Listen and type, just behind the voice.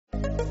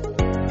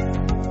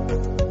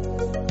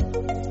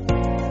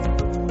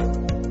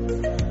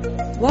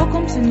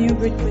Welcome to New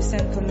Breed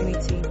Christian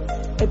Community,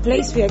 a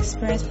place we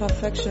experience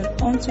perfection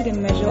unto the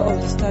measure of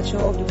the stature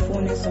of the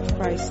fullness of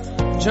Christ.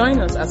 Join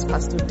us as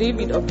Pastor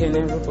David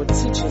Ogenerobo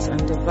teaches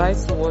and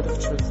divides the word of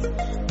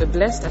truth. Be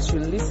blessed as you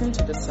listen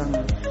to the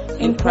sermon.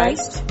 In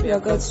Christ, we are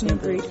God's new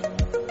breed. You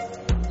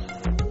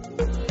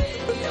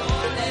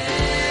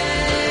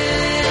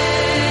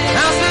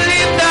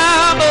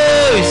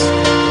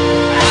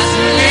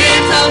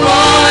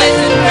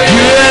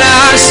that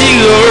I see,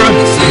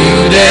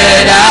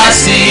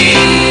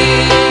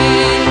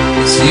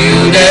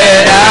 you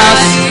that I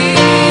see.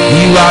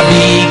 You are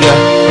bigger,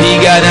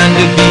 bigger than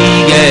the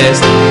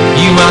biggest.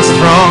 You are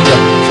stronger,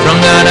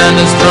 stronger than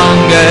the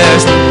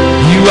strongest.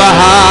 You are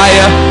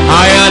higher,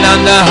 higher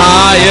than the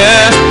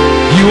highest.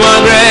 You are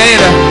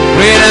greater,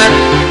 greater.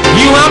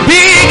 You are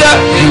bigger,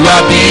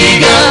 bigger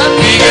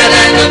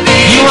than the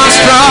biggest. You are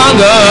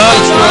stronger,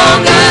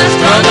 stronger,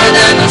 stronger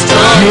than the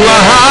strongest. You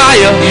are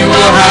higher,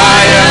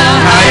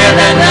 higher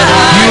than the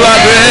highest. You are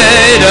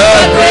greater,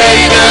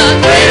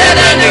 greater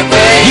than the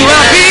greatest. You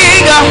are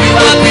bigger,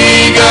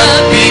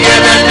 bigger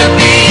than the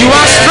biggest. You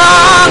are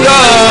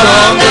stronger,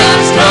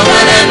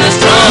 stronger than the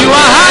strongest. You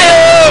are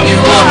higher,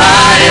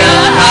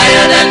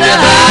 higher than the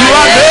highest. You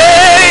are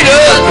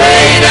greater,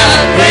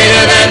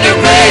 greater than the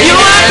greatest. You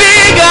are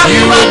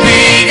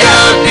bigger,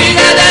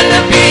 bigger than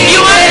the biggest.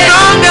 You are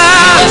stronger,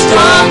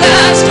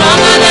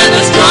 stronger than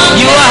the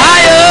strongest. You are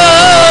higher,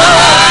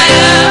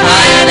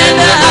 higher than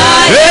the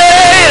highest.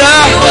 Greater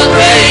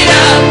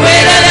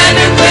than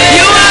the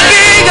greatest.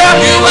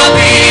 You are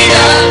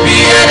bigger,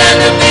 bigger than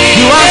the biggest.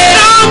 You are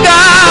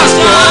stronger,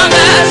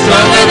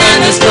 stronger than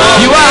the strong.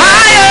 You are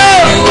higher,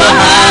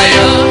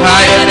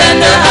 higher than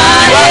the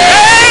highest.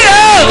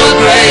 You are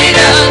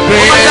greater,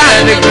 greater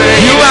than the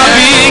greatest. You are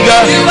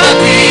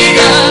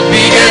bigger,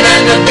 bigger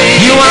than the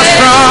biggest. You are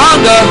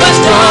stronger,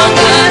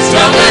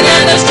 stronger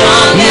than the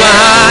strong. You are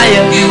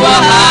higher,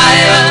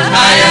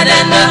 higher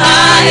than the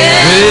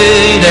highest.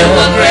 You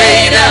are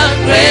greater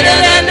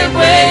than the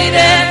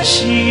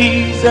greatest.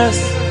 Jesus,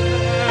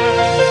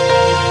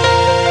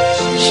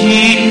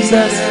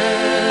 Jesus,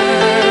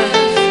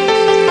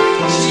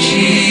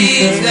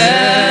 Jesus,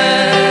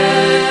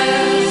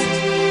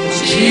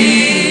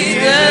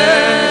 Jesus.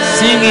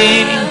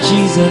 Singing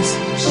Jesus,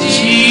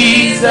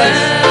 Jesus,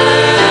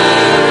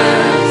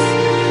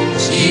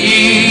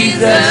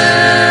 Jesus,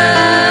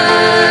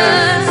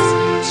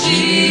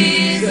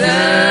 Jesus,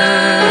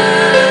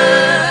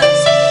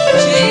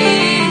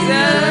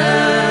 Jesus.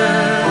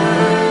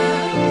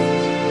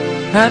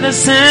 At the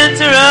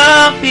center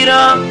of it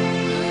all,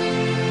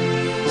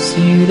 it's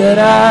you that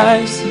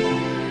I see,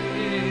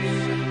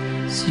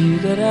 it's you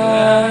that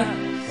I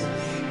see.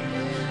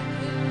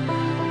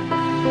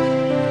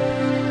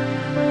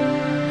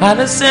 At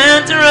the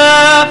center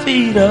of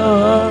it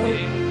all,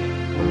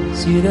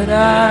 it's you that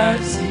I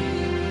see,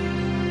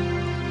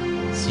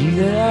 it's you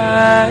that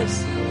I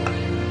see.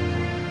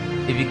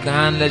 If you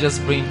can, let's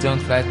just pray in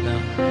tongues right now.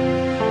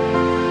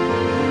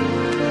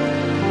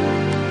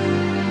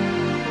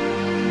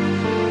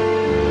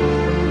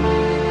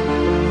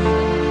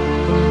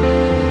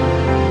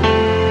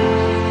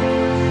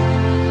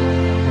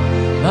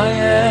 My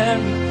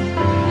everything,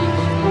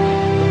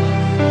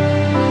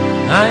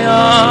 my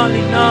all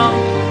in all,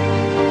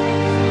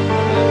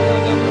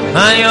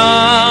 my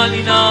all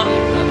in all,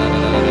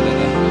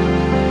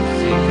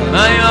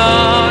 my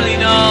all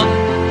in all,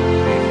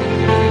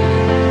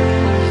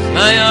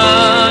 my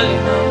all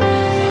in all,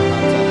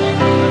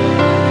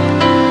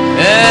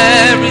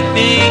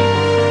 everything,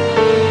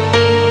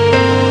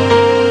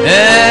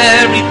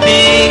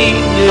 everything,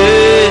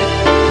 yeah.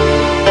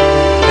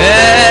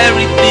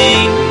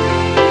 Everything,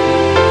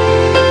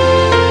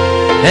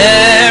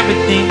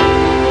 everything.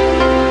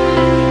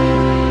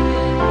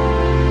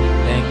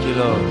 Thank you,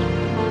 Lord.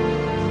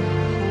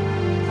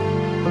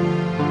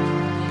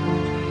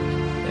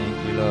 Thank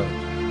you, Lord.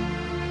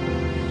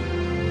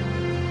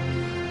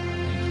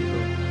 Thank you,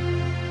 Lord.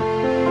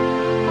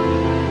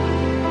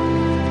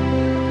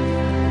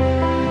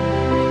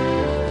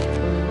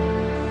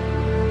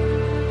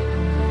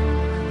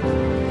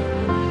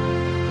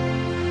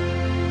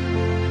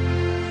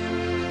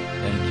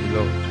 Thank you,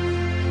 Lord.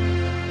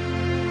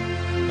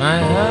 My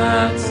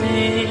heart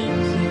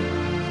sings,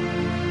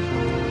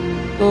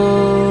 oh,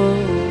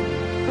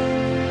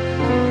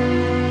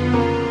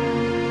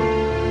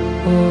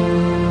 oh,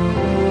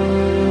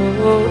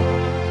 oh.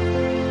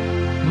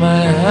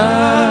 My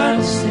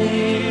heart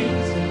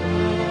sings, oh,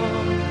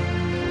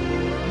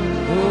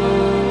 oh.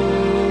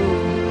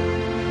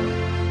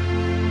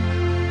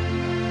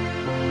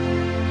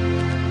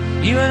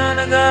 You are not a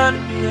God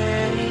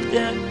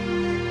created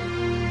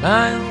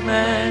by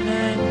human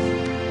hands.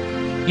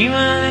 You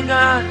are the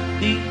God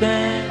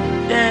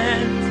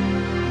dependent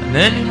on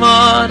any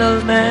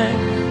mortal man.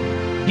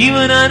 You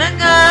are not a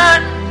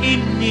God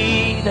in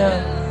need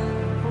of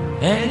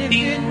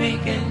anything we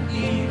can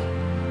give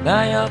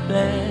by your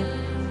plan.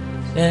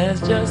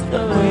 That's just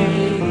the way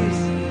it is.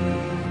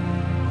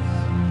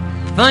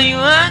 For you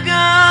are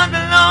God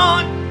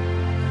alone.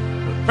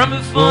 From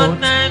before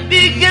time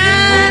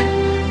began,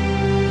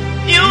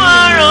 you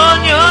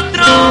on your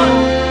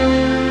throne.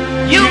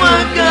 You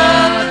are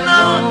God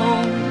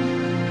alone.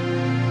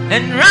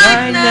 And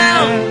right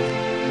now,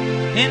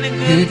 in the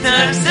good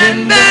times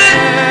and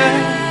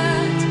bad,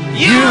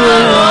 you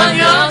are on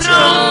your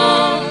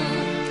throne.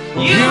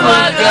 You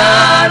are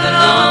God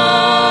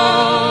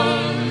alone.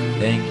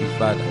 Thank you,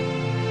 Father.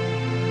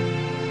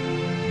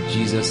 In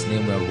Jesus'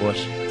 name we are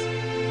worshipped.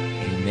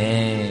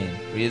 Amen.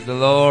 Praise the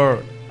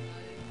Lord.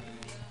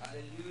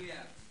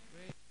 Hallelujah.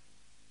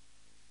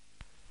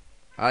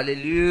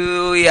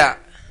 Hallelujah.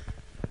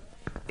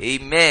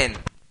 Amen.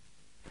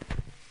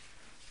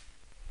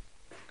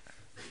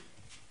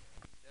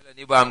 Tell your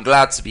neighbor, I'm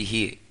glad to be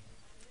here.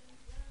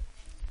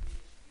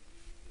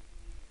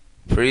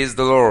 Praise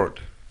the Lord.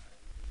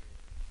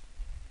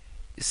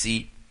 You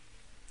see,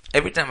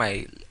 every time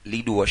I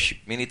lead worship,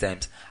 many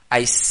times,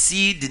 I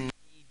see the need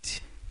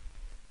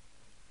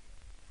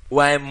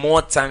why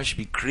more time should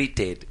be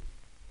created.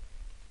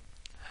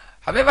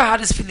 Have you ever had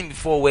this feeling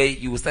before where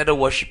you started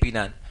worshiping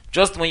and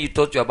just when you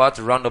thought you were about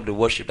to round up the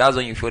worship, that's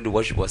when you felt the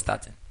worship was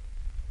starting?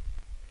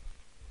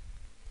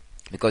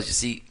 Because you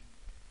see,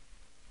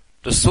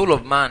 the soul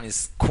of man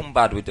is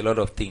cumbered with a lot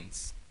of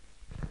things.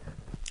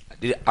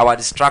 Our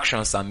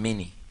distractions are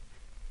many.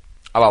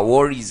 Our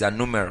worries are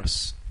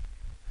numerous.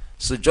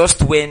 So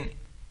just when,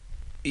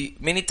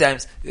 many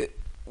times,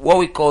 what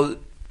we call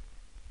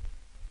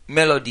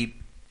melody,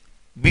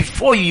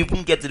 before you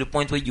even get to the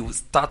point where you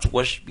start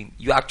worshiping,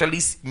 you're actually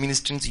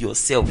ministering to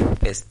yourself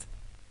first.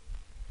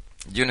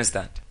 Do you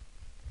understand?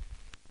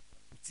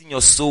 It's in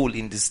your soul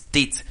in the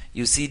state.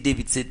 You see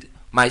David said,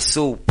 my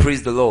soul,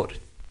 praise the Lord.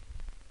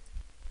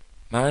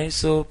 My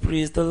soul,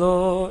 praise the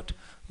Lord.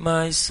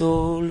 My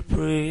soul,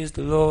 praise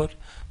the Lord.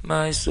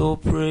 My soul,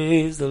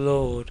 praise the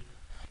Lord.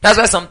 That's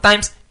why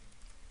sometimes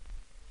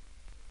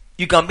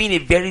you can be in a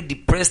very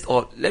depressed,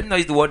 or let me not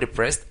use the word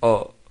depressed,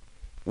 or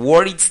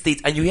worried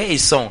state, and you hear a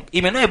song.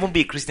 It may not even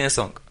be a Christian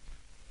song,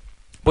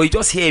 but you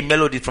just hear a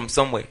melody from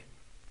somewhere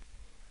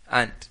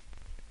and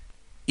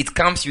it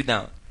calms you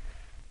down.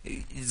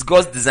 It's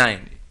God's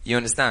design. You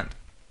understand?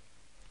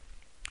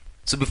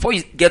 So before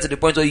you get to the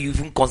point where you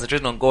even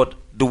concentrate on God,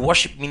 the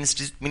worship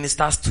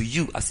ministers to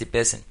you as a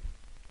person.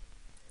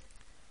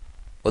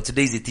 But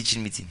today is a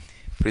teaching meeting.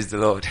 Praise the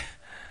Lord.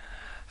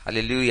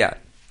 Hallelujah.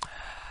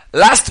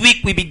 Last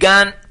week we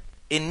began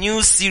a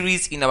new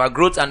series in our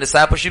growth and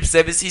discipleship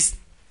services.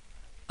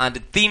 And the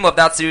theme of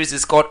that series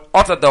is called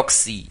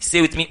Orthodoxy.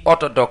 Say with me,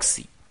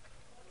 Orthodoxy.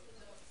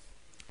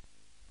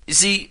 You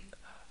see,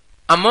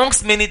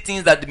 amongst many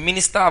things that the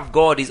minister of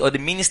God is, or the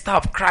minister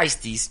of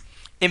Christ is,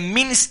 a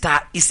minister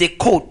is a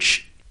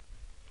coach.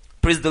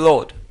 Praise the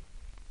Lord.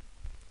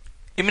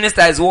 A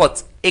minister is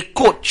what? A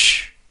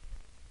coach.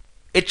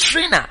 A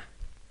trainer.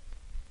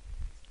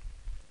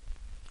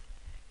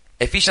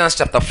 Ephesians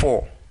chapter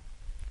 4.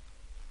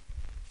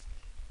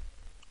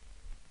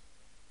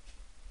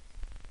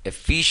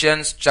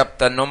 Ephesians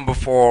chapter number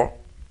 4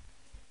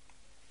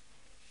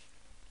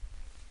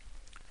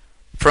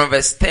 from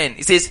verse 10.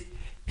 It says,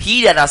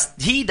 He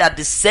that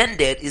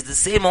descended is the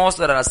same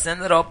also that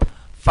ascended up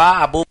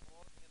far above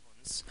all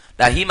heavens,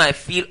 that he might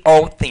fill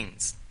all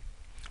things.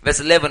 Verse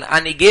 11.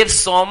 And he gave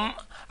some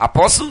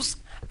apostles,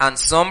 and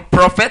some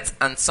prophets,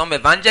 and some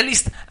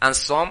evangelists, and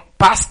some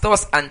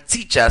pastors and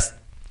teachers.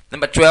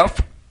 Number 12.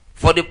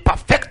 For the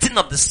perfecting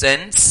of the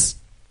saints.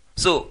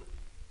 So,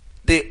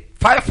 the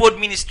fivefold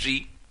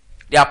ministry,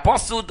 the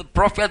apostle, the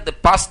prophet, the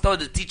pastor,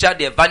 the teacher,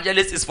 the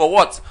evangelist is for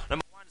what?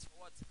 Number 1 is for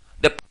what?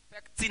 The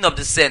perfecting of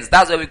the saints.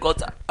 That's why we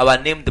got our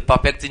name, the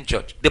Perfecting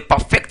Church. The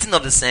perfecting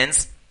of the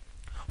saints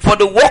for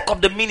the work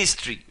of the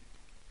ministry.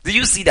 Do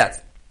you see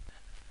that?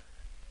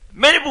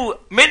 Many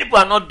people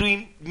are not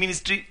doing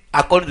ministry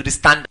according to the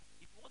standard.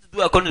 If you want to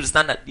do according to the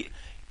standard,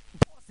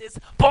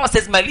 Paul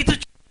says, my little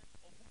children of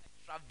whom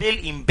I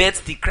travail in bed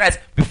till Christ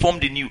be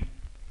formed in you.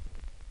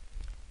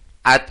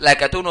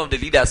 Like I told one of the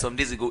leaders some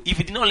days ago, if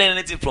you did not learn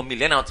anything from me,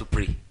 learn how to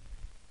pray.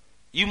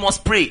 You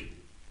must pray.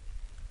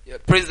 Yeah,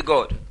 praise the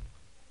God.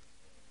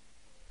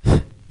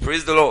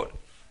 Praise the Lord.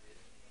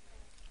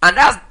 And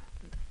that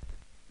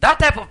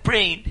type of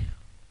praying,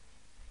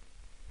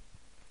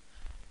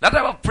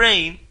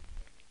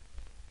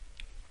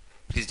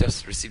 please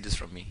just receive this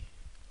from me,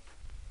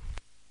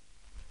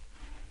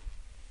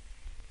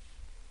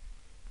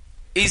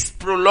 is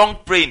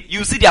prolonged praying.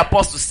 You see the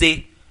apostle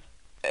say,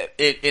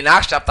 in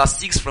Acts chapter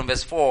 6 from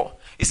verse 4,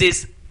 it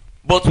says,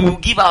 but we will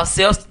give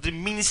ourselves to the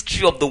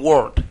ministry of the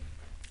word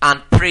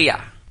and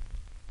prayer.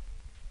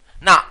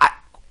 Now,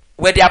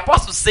 were the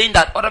apostles saying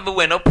that other people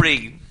were not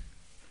praying?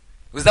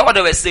 Was that what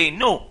they were saying?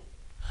 No.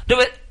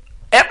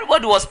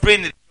 Everybody was praying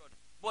in the church,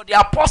 but the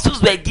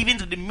apostles were given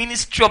to the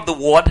ministry of the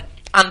word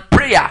and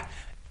prayer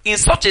in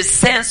such a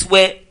sense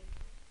where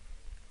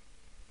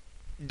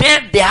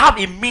then they have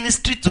a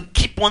ministry to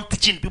keep on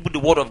teaching people the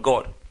word of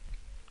God.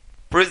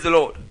 Praise the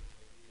Lord.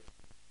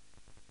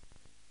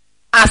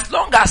 As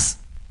long as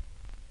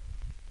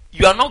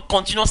you are not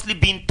continuously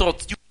being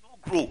taught, you will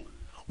not grow.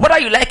 Whether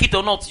you like it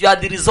or not, you are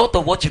the result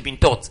of what you've been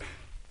taught.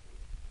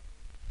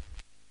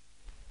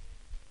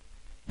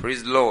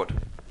 Praise the Lord.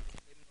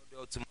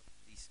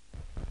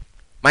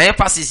 My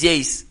emphasis here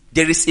is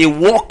there is a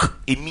work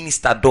a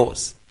minister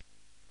does.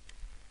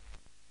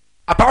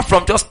 Apart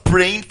from just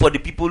praying for the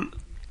people,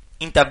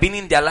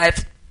 intervening in their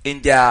life,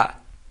 in the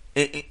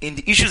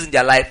issues in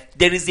their life,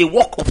 there is a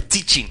work of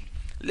teaching.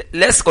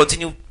 Let's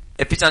continue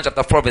Ephesians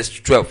chapter 4 verse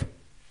 12.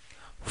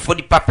 For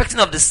the perfecting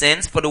of the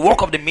saints, for the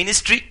work of the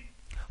ministry,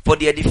 for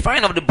the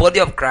edifying of the body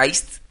of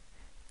Christ,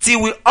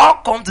 till we all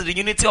come to the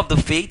unity of the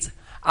faith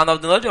and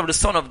of the knowledge of the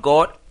Son of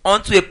God,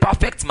 unto a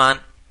perfect man,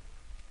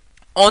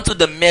 unto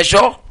the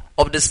measure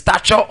of the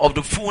stature of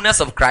the fullness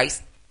of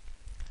Christ,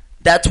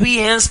 that we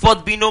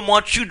henceforth be no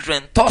more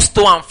children, tossed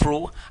to and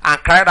fro,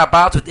 and carried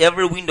about with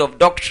every wind of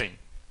doctrine,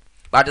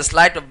 by the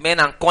sleight of men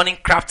and cunning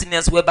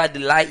craftiness, whereby they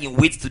lie in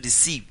wait to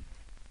deceive.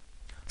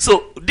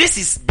 So this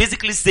is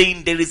basically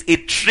saying there is a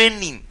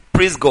training.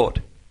 Praise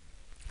God.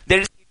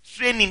 There is a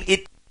training.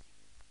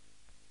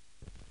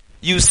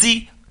 You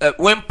see,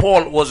 when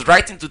Paul was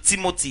writing to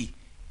Timothy,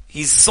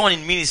 his son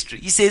in ministry,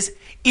 he says,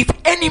 if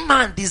any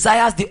man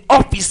desires the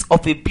office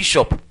of a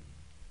bishop,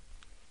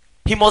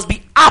 he must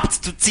be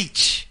apt to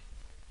teach.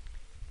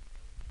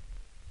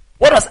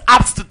 What does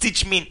apt to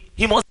teach mean?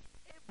 He must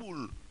be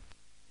able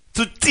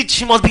to teach.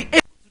 He must be able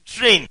to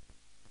train.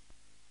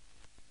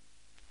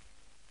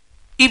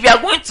 If you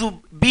are going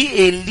to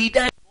be a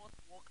leader in God's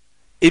work,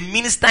 a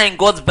minister in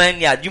God's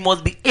vineyard, you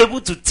must be able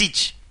to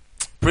teach.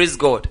 Praise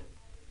God.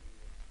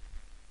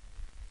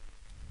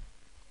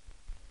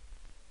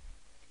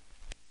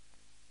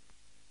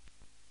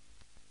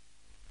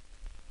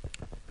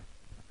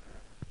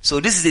 So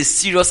this is a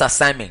serious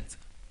assignment.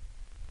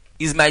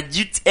 It's my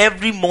duty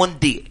every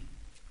Monday.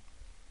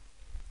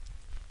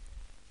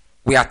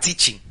 We are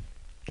teaching.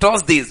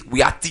 Thursdays,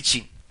 we are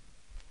teaching.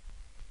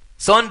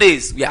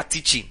 Sundays, we are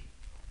teaching.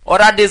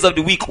 Other days of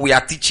the week, we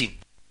are teaching.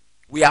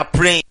 We are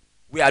praying.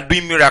 We are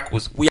doing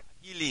miracles. We are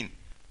healing.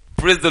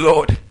 Praise the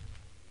Lord.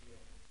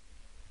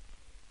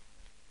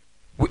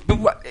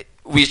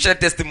 We share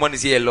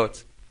testimonies here a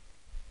lot.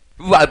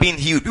 People are being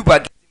healed. People are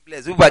getting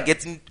blessed. People are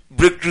getting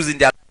breakthroughs in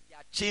their life. They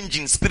are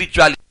changing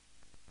spiritually.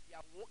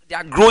 They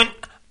are growing.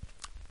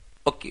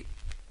 Okay.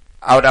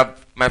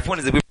 My phone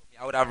is a bit.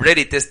 I would have read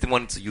a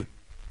testimony to you.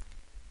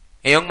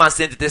 A young man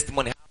sent a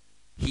testimony.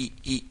 He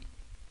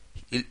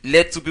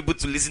led two people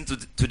to listen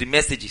to the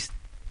messages.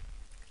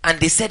 And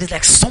they said it's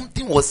like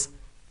something was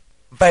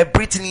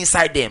vibrating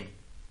inside them.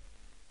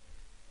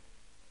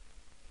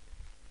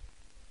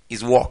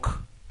 His work.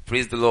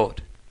 Praise the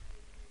Lord.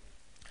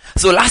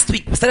 So last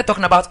week we started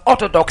talking about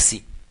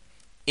orthodoxy.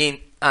 And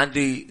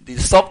the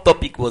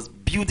subtopic was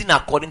building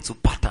according to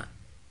pattern.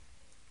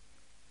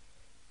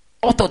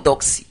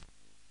 Orthodoxy.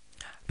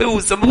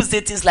 Some people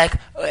say things like,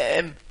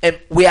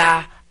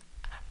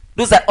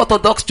 those are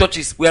orthodox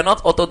churches. We are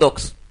not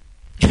orthodox.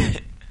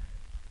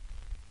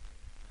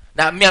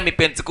 Now, me, I'm a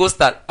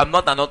Pentecostal. I'm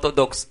not an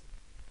orthodox.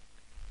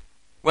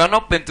 We are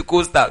not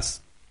Pentecostals.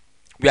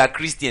 We are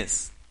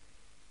Christians.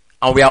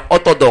 And we are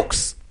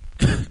orthodox.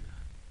 The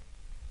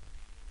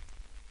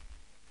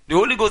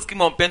Holy Ghost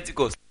came on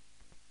Pentecost.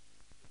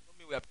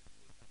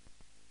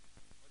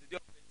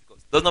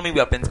 Does not mean we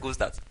are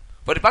Pentecostals.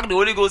 For the fact the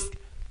Holy Ghost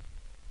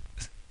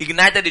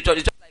ignited the church,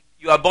 it's just like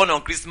you are born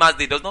on Christmas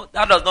Day.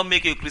 That does not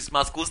make you a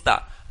Christmas coaster.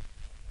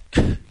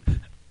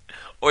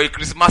 Or a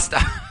Christmaster.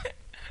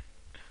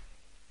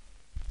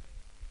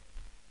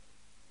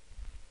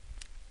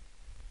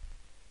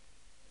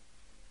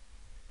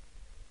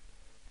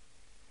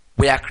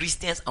 We are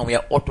Christians and we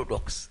are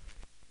Orthodox.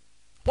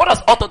 What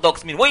does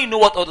Orthodox mean? When you know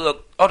what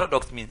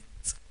Orthodox means,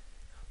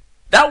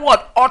 that word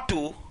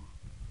ortho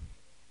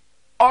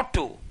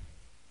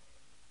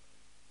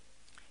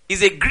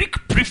is a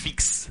Greek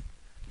prefix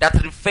that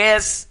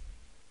refers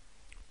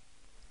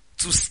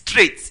to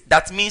straight.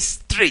 That means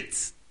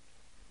straight.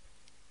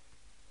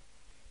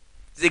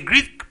 It's a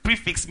Greek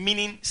prefix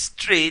meaning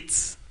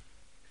straight,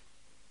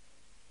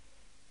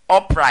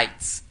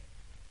 upright,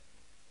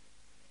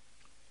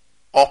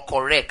 or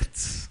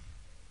correct.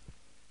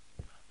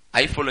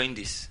 Are you following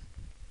this?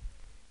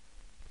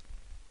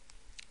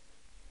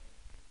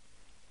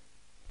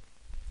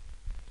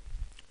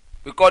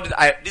 We called it,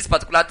 this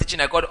particular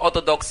teaching I called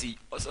orthodoxy.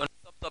 Also on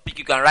the subtopic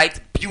you can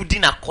write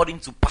building according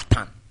to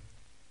pattern.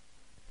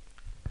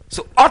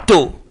 So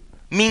ortho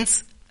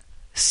means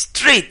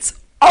straight,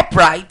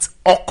 upright,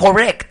 or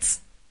correct.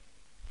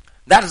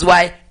 That is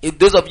why if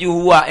those of you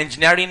who are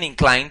engineering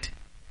inclined,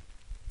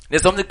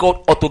 there's something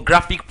called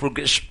orthographic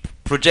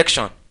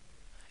projection.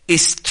 A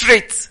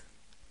straight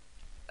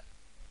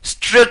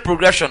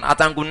progression at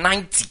angle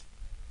 90.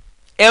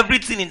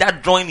 Everything in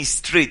that drawing is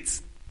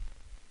straight.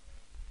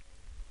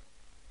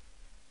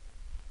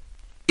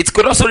 It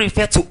could also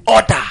refer to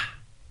order.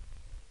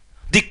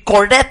 The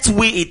correct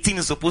way a thing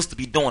is supposed to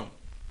be done.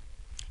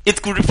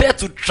 It could refer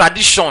to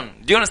tradition.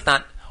 Do you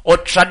understand? Or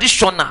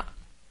traditional.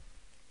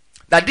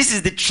 That this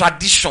is the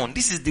tradition.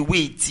 This is the way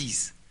it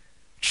is.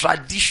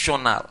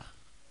 Traditional.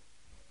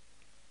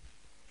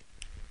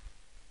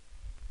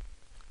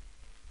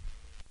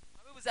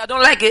 People say, I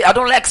don't like it. I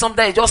don't like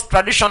something. It's just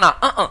traditional.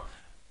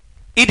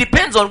 It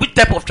depends on which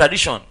type of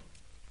tradition.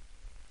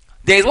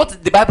 There is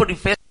what the Bible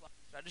refers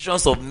to as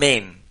traditions of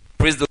men.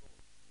 Praise the Lord.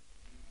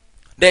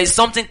 There is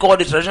something called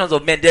the traditions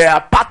of men. There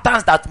are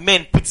patterns that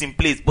men put in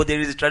place, but there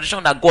is a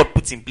tradition that God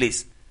puts in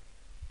place.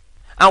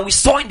 And we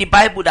saw in the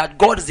Bible that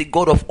God is a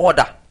God of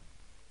order.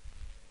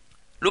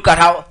 Look at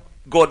how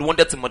God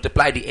wanted to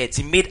multiply the earth.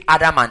 He made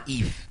Adam and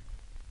Eve.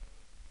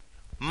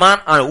 Man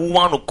and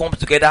woman will come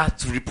together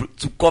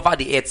to cover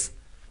the earth.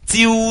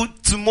 Till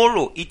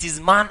tomorrow, it is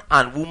man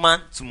and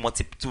woman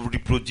to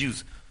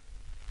reproduce.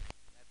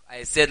 Like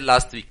I said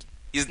last week,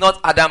 it's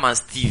not Adam and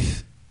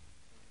Steve.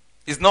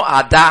 It's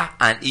not Ada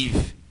and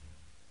Eve.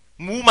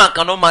 Woman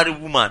cannot marry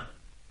woman.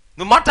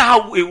 No matter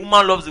how a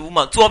woman loves a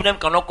woman, two of them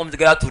cannot come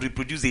together to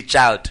reproduce a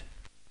child.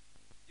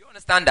 You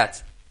understand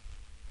that?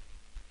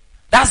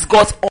 That's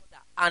God's order.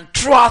 And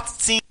throughout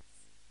since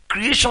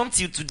creation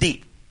till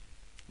today,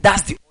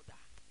 that's the order.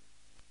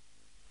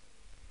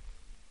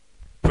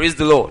 Praise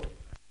the Lord.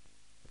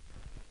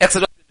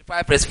 Exodus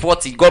 25 verse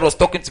 40, God was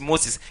talking to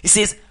Moses. He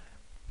says,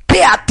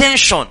 pay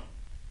attention.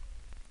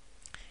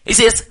 He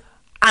says,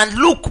 and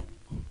look,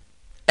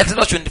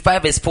 Exodus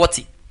 25 verse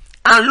 40,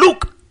 and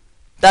look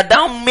that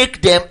thou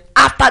make them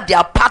after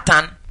their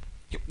pattern.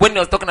 When he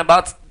was talking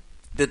about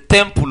the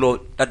temple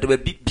or that they were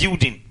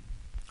building,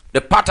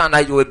 the pattern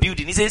that they were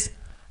building, he says,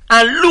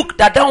 and look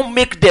that thou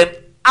make them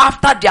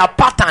after their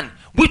pattern,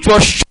 which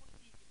was shown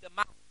in the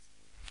mount.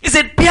 He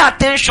said, pay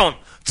attention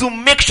to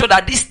make sure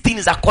that this thing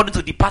is according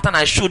to the pattern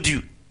I showed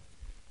you.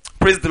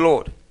 Praise the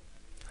Lord.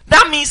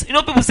 That means,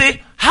 people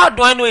say, how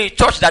do I know a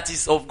church that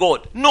is of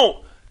God?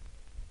 No.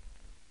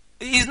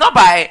 It's not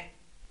by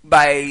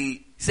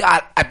say,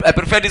 I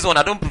prefer this one,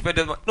 I don't prefer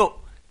this one. No.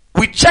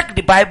 We check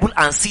the Bible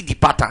and see the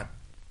pattern.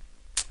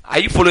 Are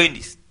you following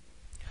this?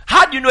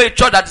 How do you know a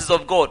church that is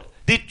of God?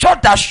 The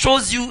church that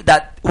shows you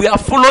that we are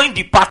following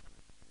the pattern.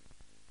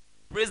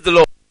 Praise the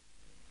Lord.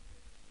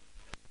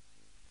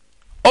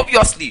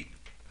 Obviously,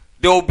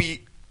 there will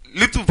be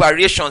little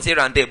variations here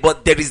and there,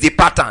 but there is a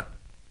pattern.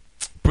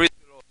 Praise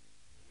the Lord.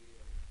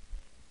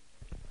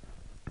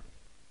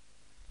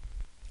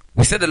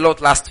 We said a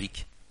lot last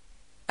week,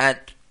 and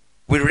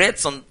we read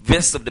some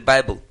verses of the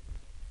Bible.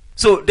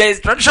 So there is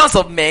traditions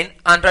of men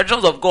and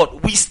traditions of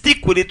God. We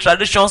stick with the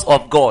traditions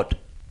of God.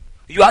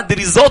 You are the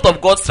result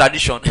of God's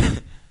tradition.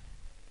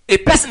 A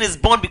person is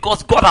born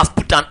because God has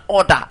put an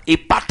order, a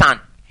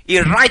pattern,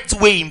 a right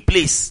way in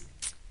place.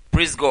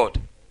 Praise God.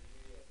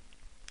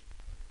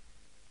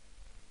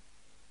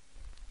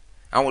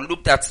 And we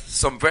looked at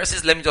some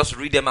verses. Let me just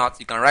read them out.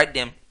 You can write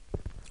them.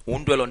 We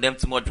won't dwell on them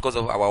too much because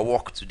of our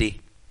work today.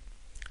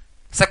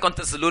 2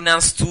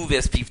 Thessalonians 2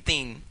 verse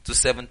 15 to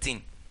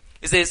 17.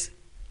 It says,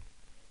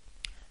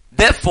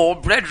 Therefore,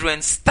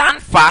 brethren,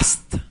 stand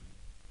fast.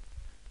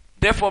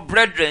 Therefore,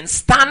 brethren,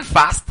 stand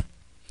fast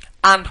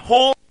and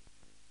hold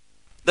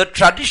the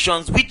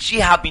traditions which ye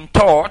have been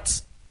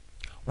taught,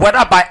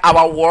 whether by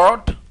our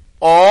word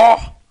or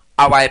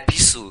our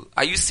epistle.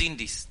 Are you seeing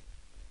this?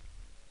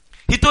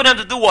 He told them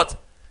to do what?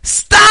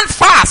 Stand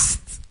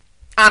fast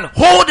and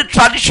hold the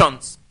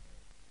traditions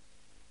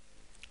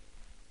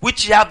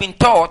which ye have been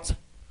taught,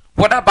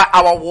 whether by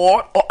our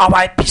word or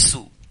our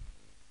epistle.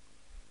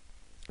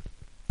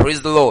 Praise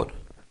the Lord.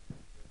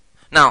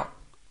 Now,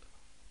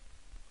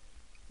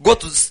 go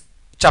to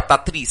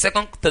chapter 3, 2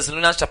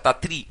 Thessalonians chapter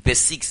 3, verse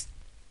 6.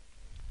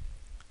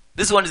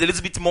 This one is a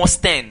little bit more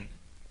stern.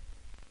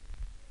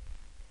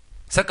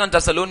 2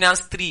 Thessalonians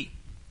 3,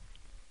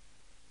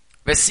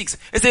 verse 6.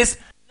 It says,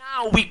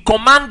 Now we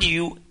command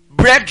you,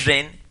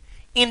 brethren,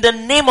 in the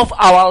name of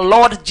our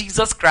Lord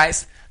Jesus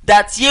Christ,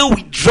 that ye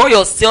withdraw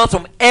yourselves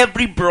from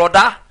every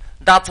brother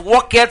that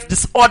walketh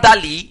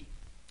disorderly,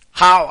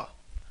 how?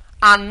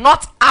 And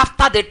not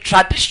after the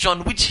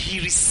tradition which he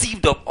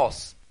received of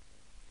us.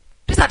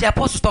 These are the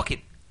apostles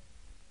talking.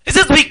 He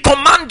says, we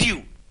command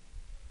you.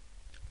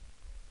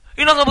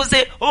 You know, some people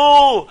say,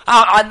 oh,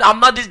 I'm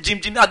not this Jim,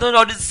 I don't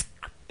know this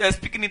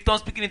speaking in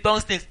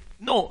tongues things.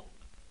 No.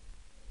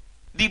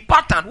 The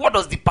pattern, what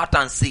does the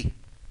pattern say?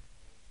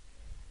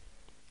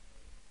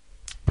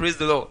 Praise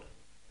the Lord.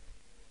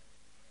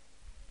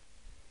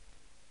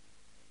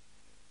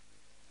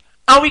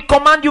 And we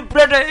command you,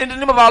 brethren, in the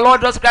name of our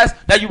Lord Jesus Christ,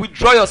 that you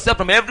withdraw yourself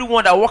from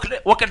everyone that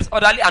walketh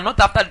orderly and not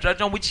after the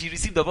tradition which he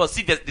received of us.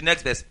 See the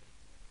next verse.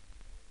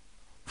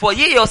 For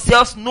ye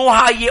yourselves know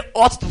how ye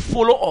ought to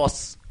follow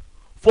us.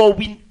 For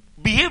we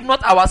behave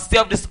not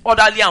ourselves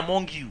disorderly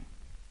among you.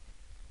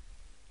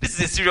 This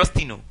is a serious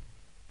thing, no?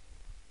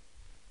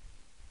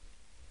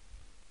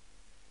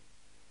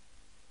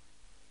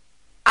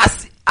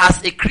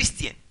 As a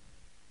Christian,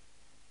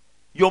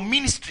 your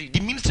ministry, the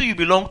ministry you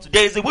belong to,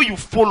 there is a way you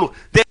follow.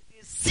 There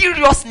is a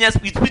seriousness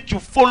with which you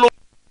follow.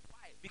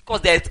 Why?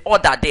 Because there is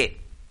order there.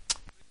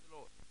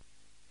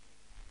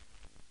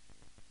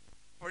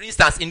 For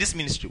instance, in this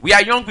ministry, we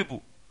are young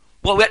people.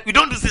 But we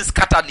don't do this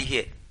scatteredly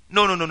here.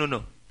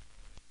 No.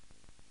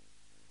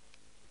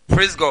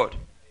 Praise God.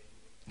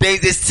 There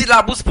is a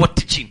syllabus for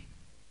teaching.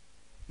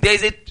 There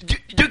is do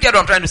you get what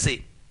I'm trying to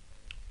say?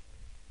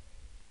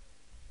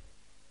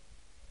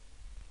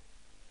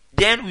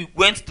 Then we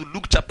went to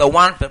Luke chapter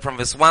 1 from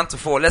verse 1 to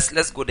 4.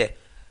 Let's go there.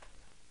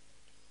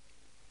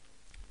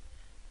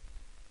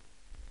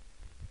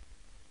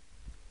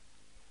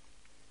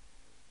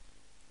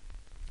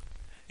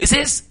 It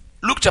says,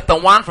 Luke chapter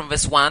 1 from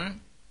verse 1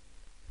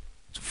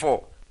 to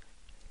 4.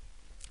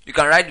 You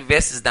can write the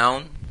verses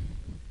down.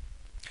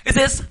 It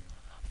says,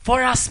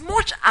 for as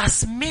much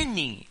as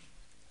many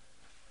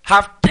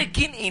have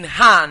taken in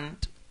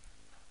hand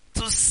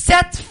to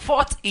set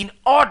forth in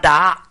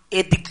order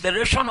a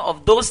declaration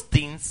of those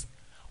things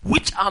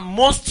which are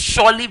most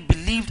surely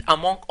believed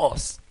among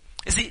us.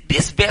 You see,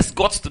 this verse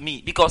got to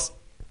me because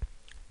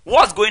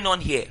what's going on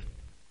here?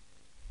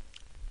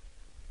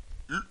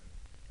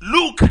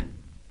 Luke,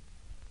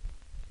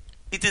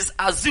 it is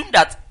assumed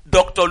that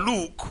Dr.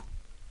 Luke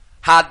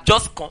had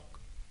just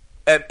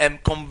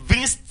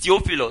convinced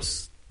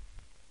Theophilus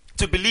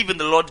to believe in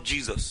the Lord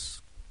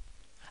Jesus.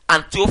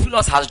 And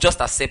Theophilus has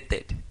just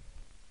accepted.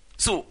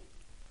 So,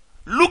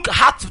 Luke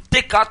had to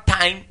take out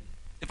time.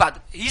 In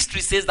fact,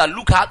 history says that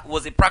Luke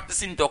was a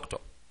practicing doctor.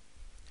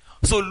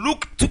 So,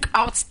 Luke took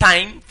out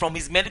time from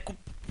his medical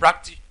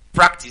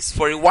practice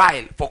for a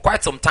while, for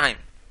quite some time.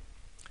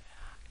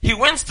 He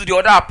went to the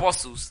other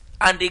apostles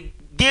and they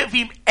gave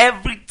him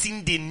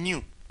everything they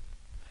knew.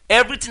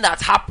 Everything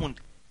that happened.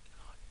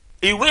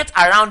 He went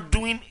around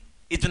doing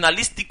a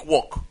journalistic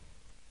work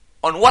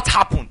on what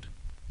happened.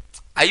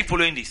 Are you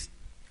following this?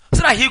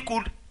 So that he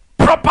could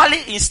properly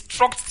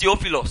instruct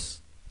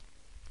Theophilus.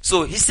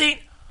 So he's saying,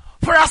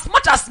 for as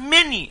much as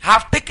many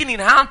have taken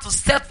in hand to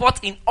set forth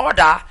in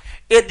order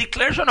a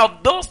declaration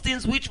of those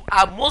things which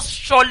are most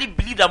surely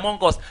believed among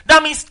us.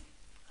 That means,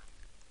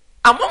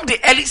 among the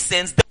early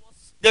saints,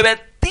 there were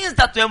things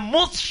that were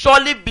most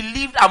surely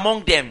believed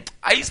among them.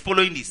 Are you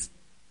following this?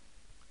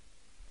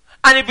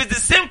 And if it's the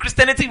same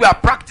Christianity we are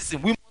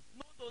practicing, we must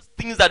know those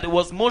things that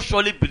was most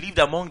surely believed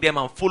among them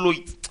and follow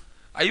it.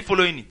 Are you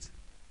following it?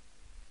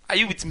 Are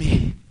you with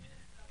me?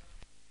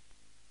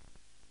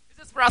 It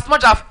says, for as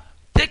much as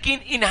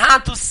taken in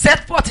hand to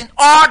set forth in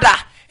order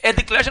a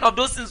declaration of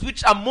those things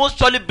which are most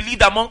surely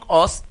believed among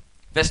us.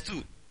 Verse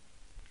 2.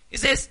 It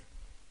says,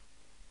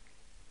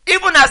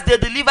 even as they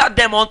delivered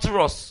them unto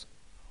us,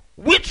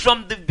 which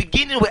from the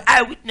beginning were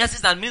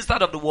eyewitnesses and ministers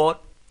of the word.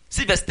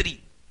 See verse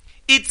 3.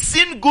 It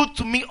seemed good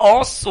to me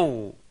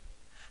also,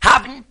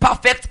 having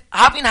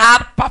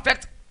had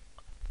perfect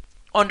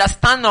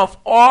understanding of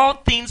all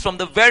things from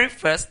the very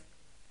first,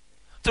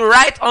 to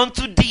write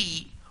unto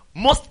thee,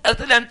 most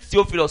excellent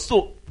Theophilus.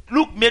 So,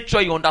 Luke made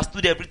sure you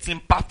understood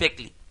everything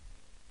perfectly.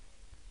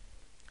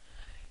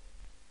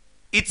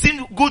 It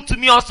seemed good to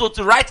me also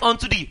to write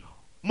unto thee,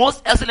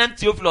 most excellent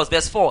Theophilus,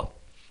 verse 4,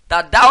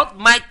 that thou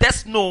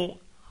mightest know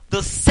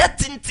the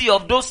certainty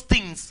of those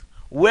things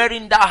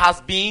wherein thou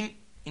hast been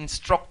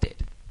instructed.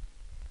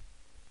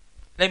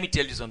 Let me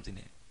tell you something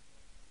here.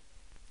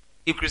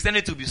 If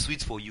Christianity will be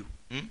sweet for you,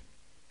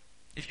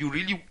 if you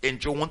really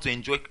want to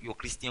enjoy your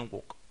Christian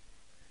walk,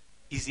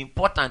 it's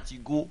important you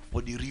go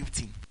for the real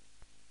thing.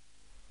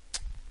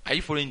 Are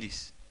you following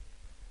this?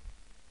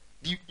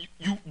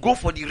 You go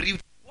for the real.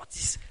 What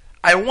is?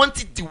 I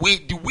want it the way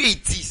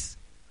it is,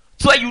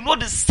 so you know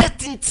the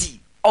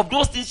certainty of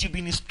those things you've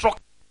been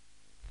instructed.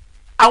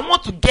 I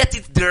want to get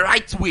it the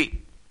right way.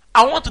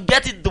 I want to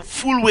get it the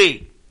full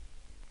way.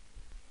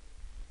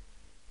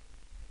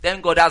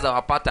 Thank God that's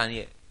our pattern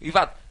here. In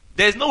fact,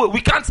 there's no way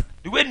we can't.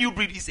 The way New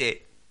Breed is here,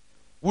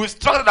 we've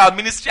structured our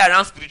ministry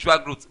around spiritual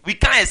growth. We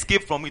can't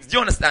escape from it. Do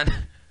you understand?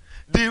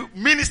 The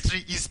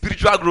ministry is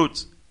spiritual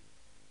growth.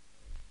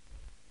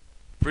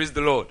 Praise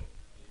the Lord.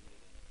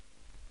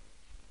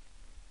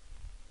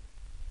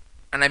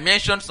 And I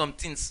mentioned some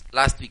things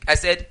last week. I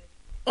said,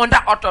 under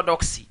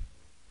Orthodoxy,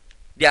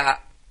 there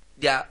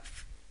are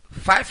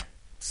 5,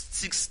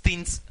 6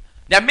 things.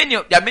 There are many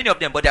of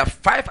them, but there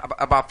are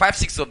about 5,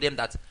 6 of them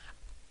that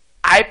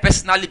I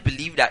personally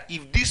believe that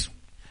if this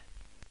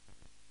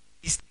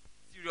is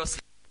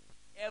seriously,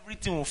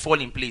 everything will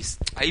fall in place.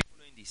 Are you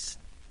following this?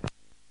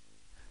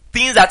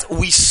 Things that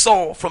we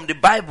saw from the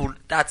Bible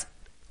that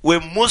were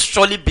most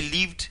surely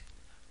believed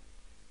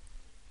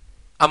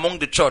among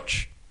the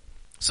church.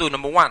 So,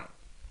 number 1,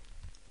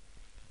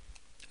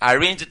 I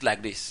arranged it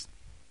like this: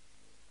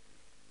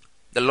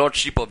 the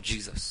Lordship of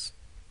Jesus.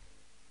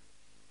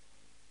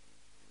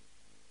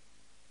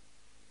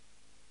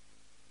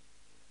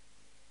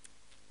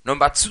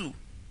 Number 2,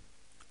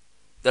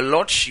 the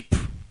Lordship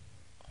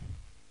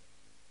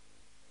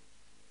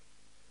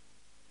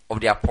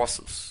of the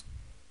apostles.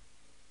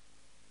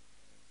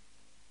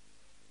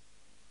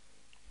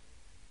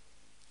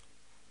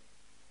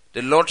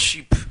 The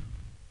Lordship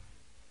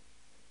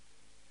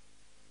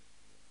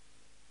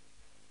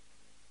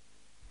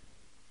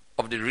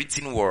of the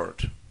written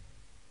word.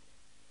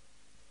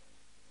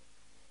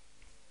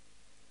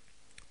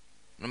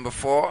 Number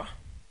 4.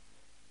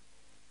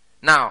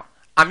 Now,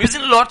 I'm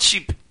using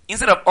Lordship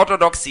instead of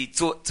Orthodoxy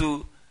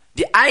to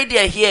the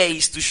idea here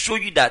is to show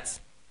you that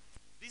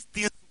this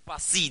thing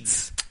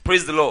supersedes.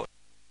 Praise the Lord.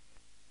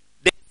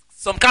 There's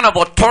some kind of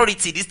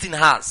authority this thing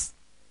has.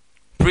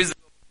 Praise the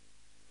Lord.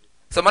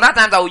 Some other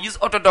times I will use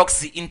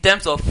Orthodoxy in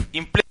place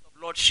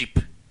of Lordship.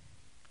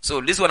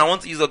 So this one I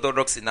want to use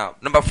Orthodoxy now.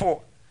 Number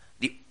 4,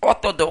 the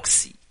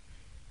Orthodoxy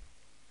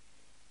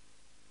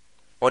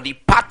or the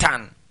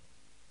pattern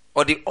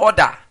or the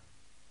order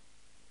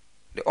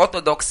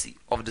orthodoxy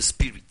of the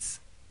Spirit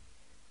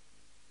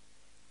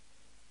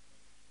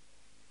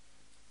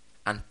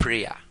and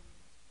prayer.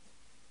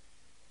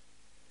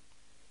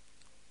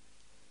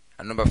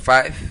 And number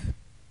 5,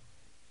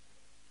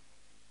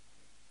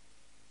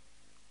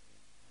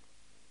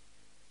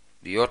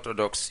 the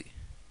orthodoxy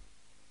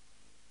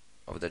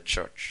of the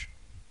church.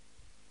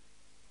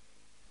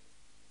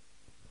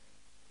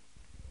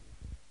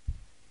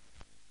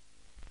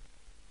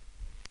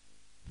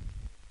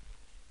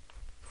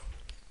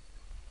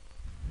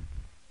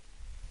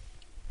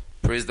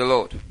 Praise the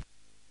Lord.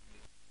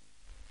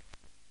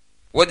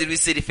 What did we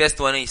say the first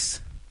one is?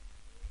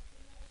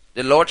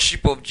 The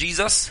Lordship of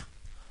Jesus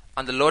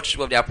and the Lordship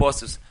of the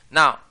Apostles.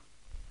 Now,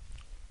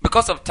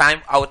 because of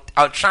time,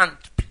 I'll try and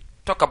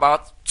talk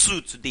about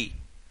 2 today,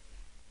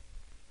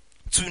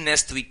 2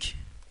 next week,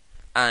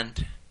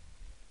 and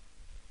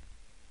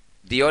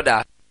the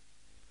other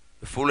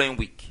the following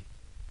week.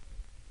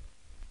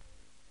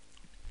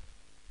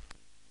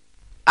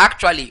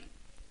 Actually,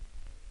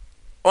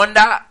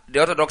 under the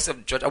orthodoxy of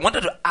the church, I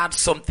wanted to add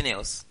something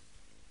else.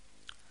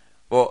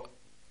 Well,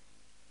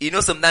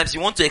 sometimes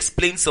you want to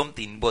explain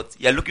something, but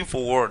you're looking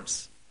for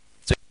words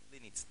to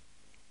explain it.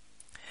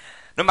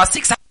 Number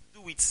 6 has to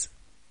do with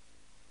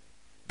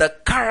the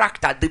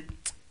character.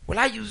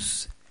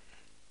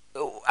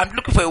 I'm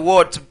looking for a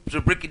word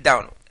to break it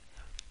down.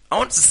 I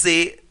want to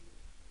say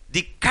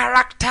the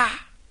character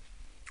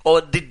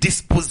or the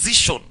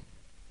disposition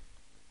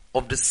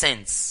of the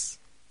saints.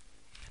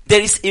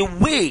 There is a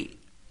way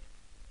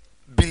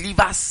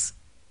believers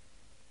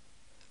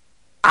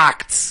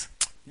act.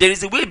 There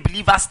is a way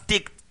believers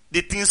take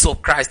the things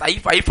of Christ. Are you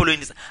following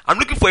this? I'm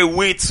looking for a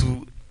way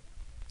to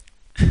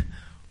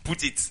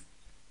put it.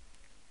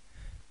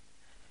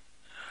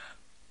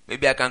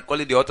 Maybe I can call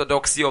it the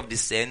orthodoxy of the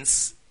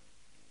saints.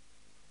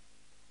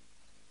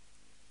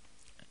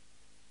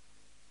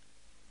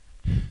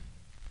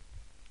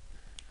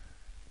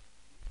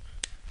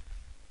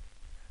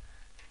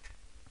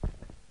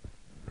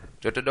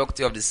 The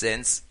orthodoxy of the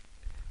saints.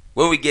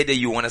 When we get there,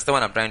 you understand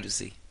what I'm trying to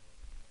say.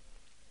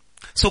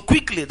 So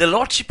quickly, the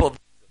Lordship of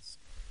Jesus.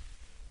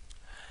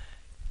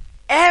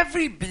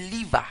 Every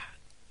believer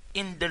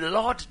in the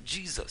Lord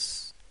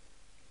Jesus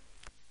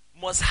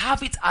must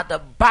have it at the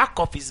back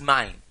of his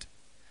mind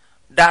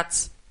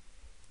that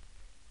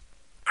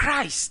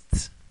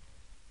Christ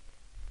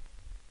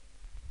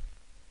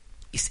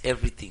is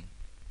everything.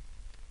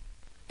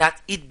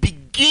 That it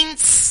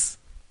begins.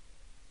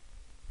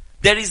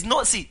 There is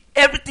no,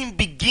 everything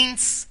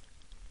begins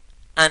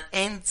and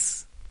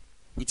ends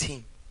with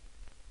him.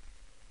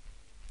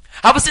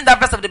 Have you seen that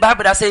verse of the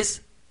Bible that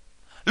says,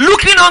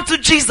 looking unto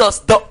Jesus,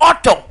 the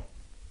author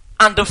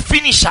and the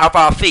finisher of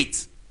our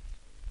faith?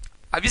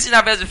 Have you seen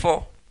that verse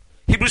before?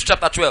 Hebrews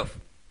chapter 12.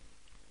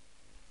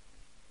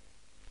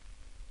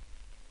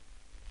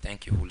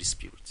 Thank you, Holy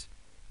Spirit.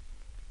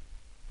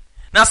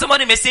 Now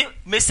somebody may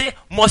say,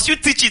 must you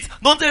teach it?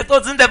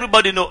 Doesn't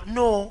everybody know?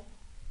 No.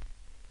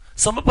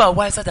 Some people are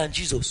wiser than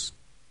Jesus.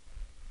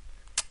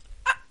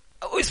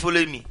 Who is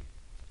following me?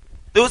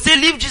 They will say,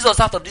 leave Jesus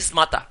out of this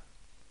matter.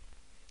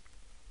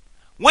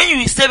 When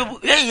you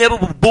hear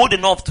people bold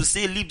enough to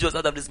say, leave Jesus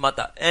out of this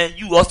matter, and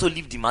you also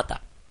leave the matter.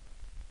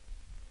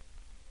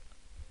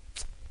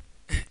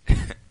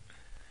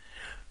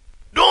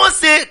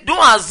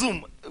 Don't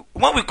assume.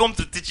 When we come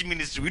to teaching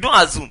ministry, we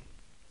don't assume.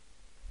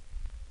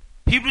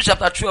 Hebrews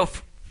chapter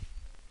 12,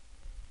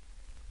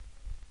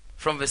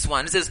 from verse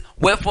 1, it says,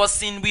 wherefore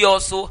sin we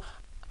also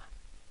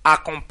are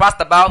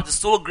compassed about with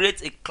so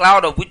great a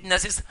cloud of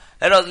witnesses,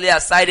 let us lay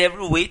aside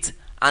every weight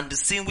and the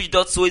sin which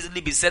doth so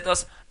easily beset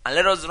us, and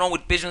let us run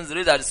with patience the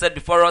race that is set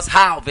before us.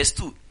 How? Verse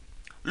 2.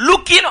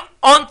 Looking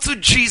unto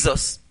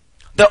Jesus,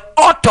 the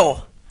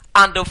author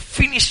and the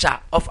finisher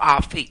of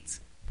our faith.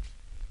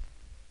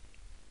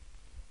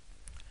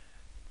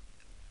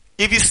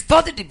 If you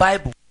study the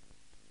Bible,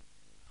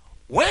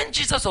 when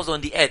Jesus was on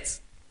the earth,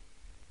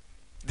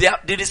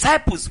 the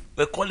disciples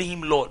were calling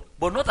him Lord,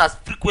 but not as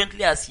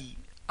frequently as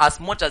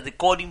much as they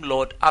called him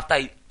Lord after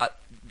he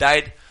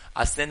died,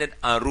 ascended,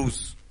 and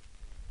rose.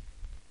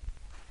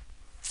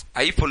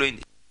 Are you following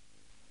it?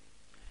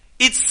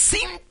 It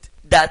seemed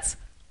that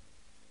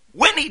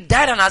when he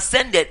died and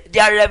ascended,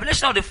 their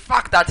revelation of the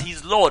fact that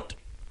he's Lord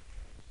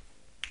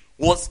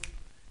was,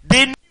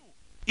 they knew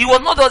he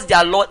was not just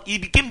their Lord, he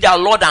became their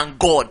Lord and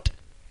God.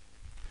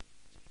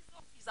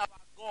 Jesus is our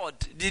God.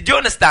 Did you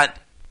understand?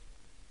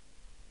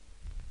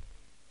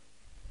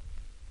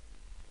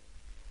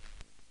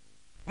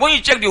 When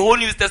you check the whole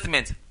New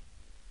Testament,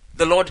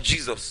 the Lord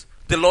Jesus,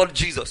 the Lord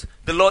Jesus,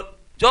 the Lord,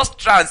 just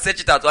try and search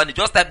it out and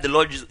just type the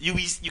Lord Jesus.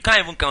 You can't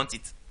even count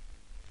it.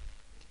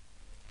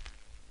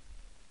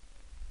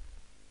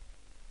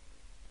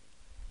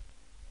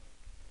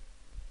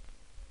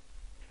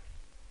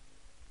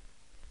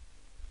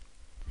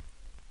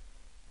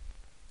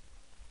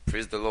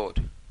 Praise the Lord.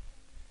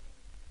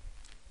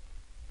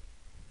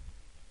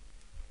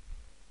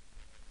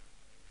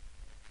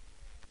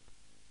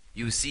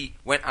 You see,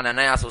 when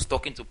Ananias was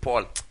talking to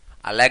Paul,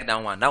 I like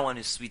that one. That one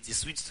is sweet. It's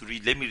sweet to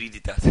read. Let me read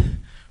it out.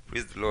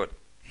 Praise the Lord.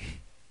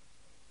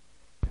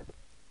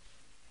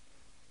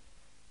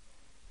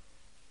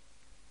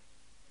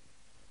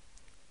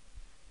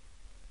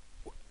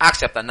 Acts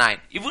chapter 9.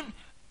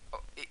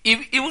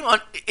 Even on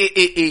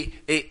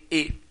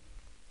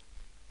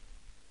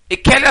a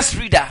careless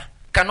reader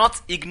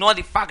cannot ignore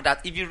the fact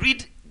that if you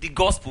read the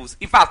Gospels,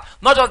 in fact,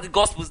 not just the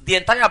Gospels, the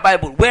entire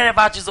Bible,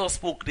 wherever Jesus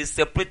spoke, they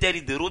separated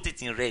it, they wrote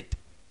it in red.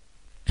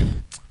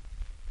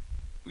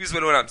 You see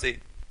what I'm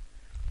saying?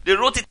 They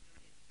wrote it.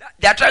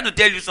 They are trying to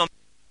tell you something.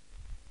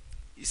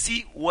 You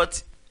see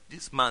what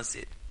this man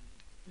said?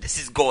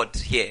 This is God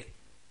here.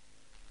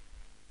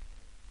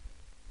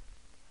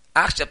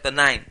 Acts chapter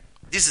 9.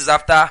 This is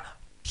after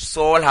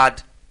Saul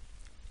had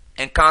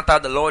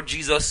encountered the Lord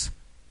Jesus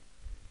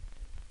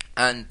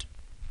and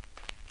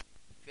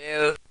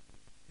fell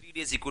 3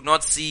 days he could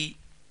not see.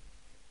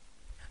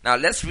 Now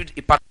let's read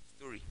a part of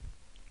the story.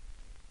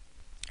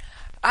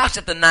 Acts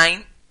chapter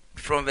 9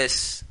 from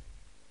verse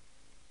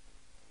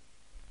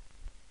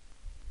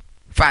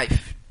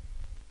 5.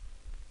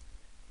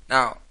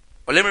 Now,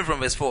 or let me read from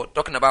verse 4,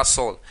 talking about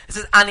Saul. It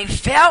says, and he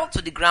fell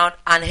to the ground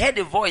and heard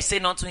a voice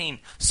saying unto him,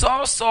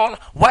 Saul, Saul,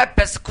 why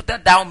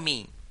persecutest thou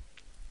me?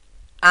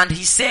 And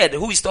he said,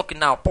 who is talking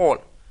now? Paul.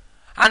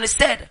 And he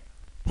said,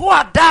 who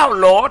art thou,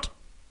 Lord?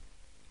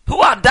 Who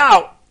art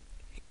thou?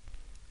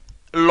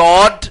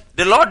 Lord.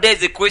 The Lord, there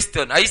is a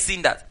question. Are you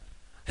seeing that?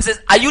 He says,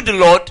 are you the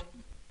Lord?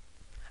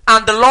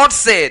 And the Lord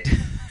said,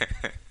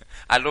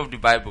 I love the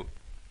Bible.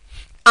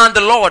 And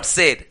the Lord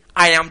said,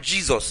 I am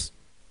Jesus,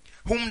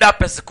 whom thou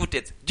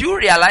persecuted. Do you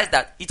realize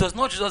that it was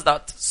not Jesus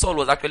that Saul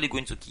was actually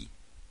going to kill?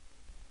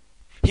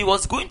 He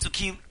was going to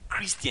kill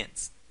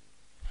Christians.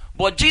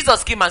 But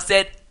Jesus came and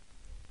said,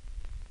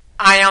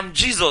 I am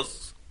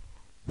Jesus,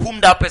 whom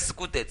thou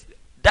persecuted.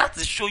 That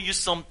will show you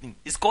something.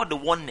 It's called the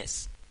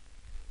oneness.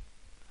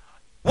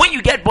 When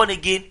you get born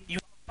again, you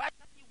are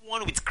vitally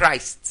one with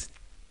Christ.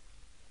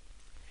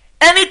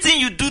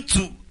 Anything you do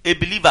to a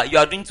believer, you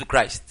are doing to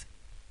Christ.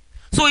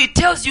 So it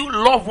tells you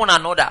love one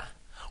another.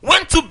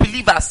 When two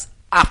believers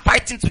are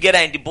fighting together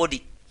in the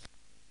body,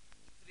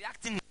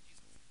 reacting in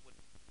Jesus'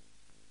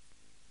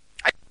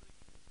 body.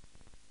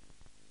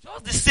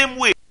 Just the same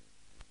way.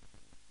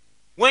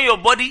 When your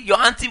body,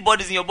 your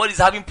antibodies in your body is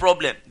having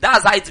problem,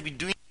 that's how it will be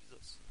doing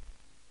Jesus.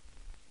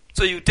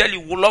 So you tell you,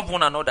 we love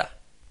one another.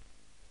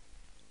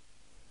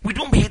 We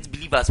don't hate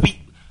believers.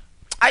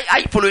 Are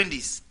you following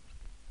this?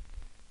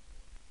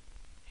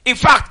 In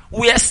fact,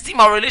 we esteem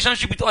our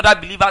relationship with other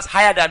believers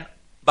higher than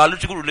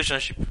biological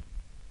relationship.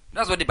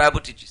 That's what the Bible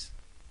teaches.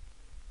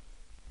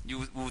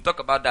 We'll talk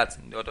about that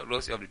in the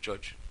Orthodoxy of the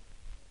church.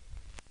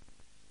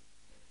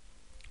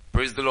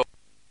 Praise the Lord.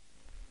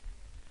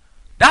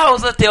 That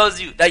also tells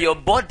you that your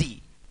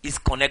body is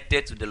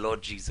connected to the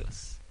Lord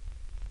Jesus.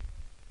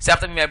 Say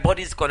after me, my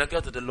body is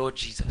connected to the Lord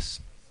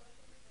Jesus.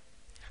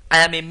 I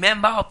am a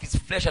member of his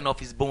flesh and of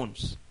his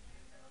bones.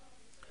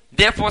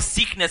 Therefore,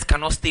 sickness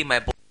cannot stay in my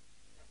body.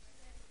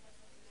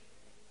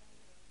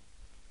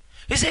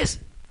 He says,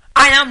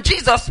 I am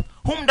Jesus,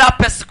 whom thou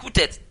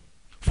persecuted.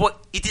 For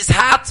it is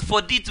hard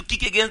for thee to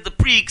kick against the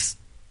pricks.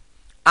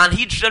 And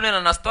he, trembling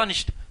and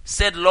astonished,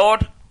 said,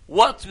 Lord,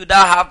 what wilt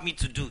thou have me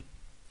to do?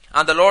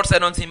 And the Lord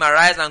said unto him,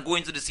 arise and go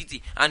into the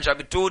city, and shall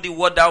be told thee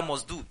what thou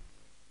must do.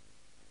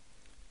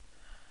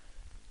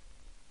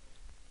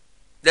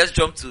 Let's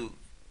jump to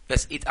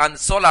verse 8. And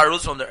Saul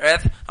arose from the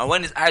earth, and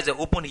when his eyes were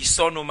opened, he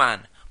saw no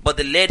man. But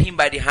they led him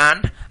by the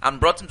hand, and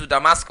brought him to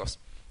Damascus.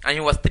 And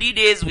he was 3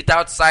 days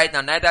without sight,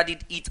 and neither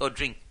did eat or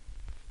drink.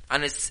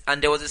 And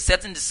there was a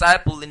certain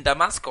disciple in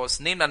Damascus,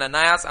 named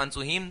Ananias, and to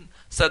him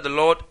said the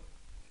Lord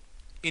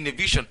in a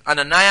vision,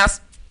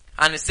 Ananias,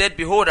 and he said,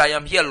 behold, I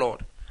am here,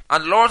 Lord.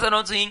 And the Lord said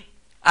unto him,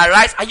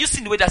 arise. Are you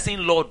seeing the way they're saying,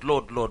 Lord,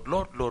 Lord, Lord,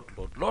 Lord, Lord,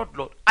 Lord, Lord,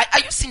 Lord? Are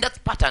you seeing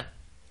that pattern?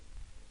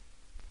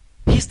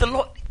 He's the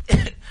Lord.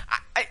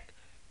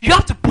 You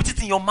have to put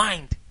it in your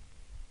mind.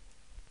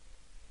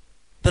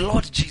 The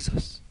Lord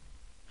Jesus.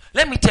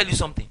 Let me tell you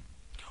something.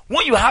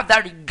 When you have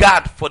that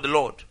regard for the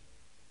Lord,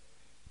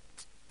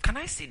 can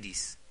I say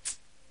this?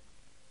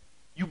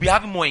 You'll be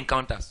having more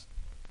encounters.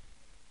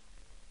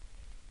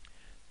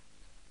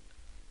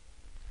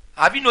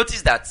 Have you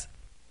noticed that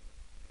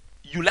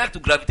you like to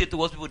gravitate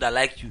towards people that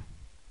like you?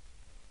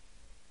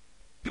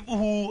 People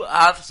who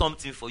have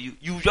something for you,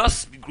 you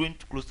just be growing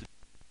too close to them.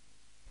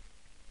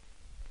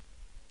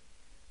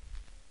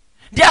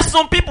 There are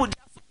some people, they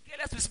are so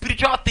careless with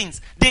spiritual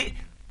things. They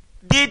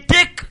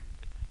take,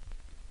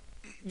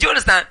 do you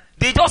understand?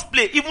 They just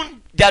play.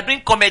 Even they are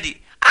doing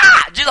comedy.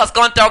 Jesus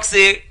can't talk,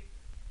 say,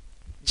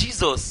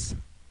 Jesus.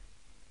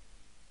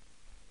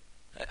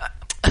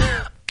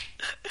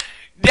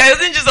 They are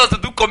using Jesus to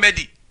do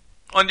comedy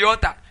on the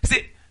altar.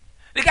 See,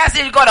 the guy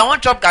say, God, I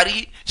want chop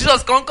curry.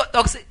 Jesus can't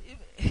talk, say,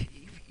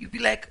 you be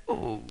like,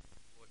 oh,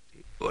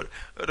 God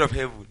of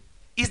heaven.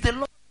 It's the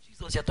Lord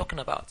Jesus you're talking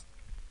about.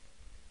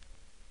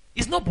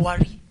 It's not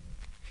Buhari.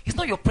 It's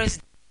not your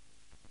president.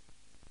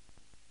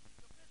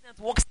 Your president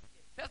works.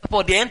 First of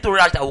all, the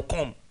entourage that will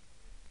come,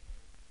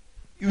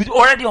 it will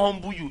already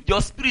humble you.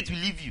 Your spirit will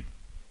leave you.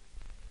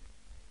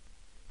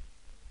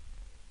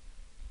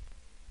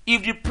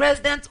 If the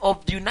president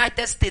of the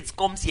United States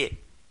comes here,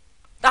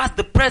 that's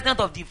the president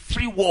of the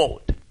free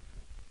world.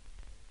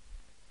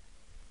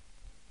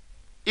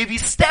 if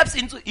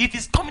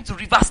he's coming to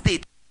River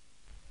State,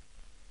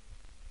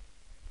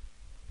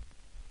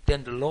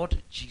 then the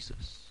Lord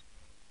Jesus,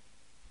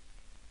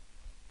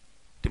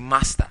 the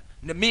Master,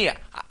 the Mayor.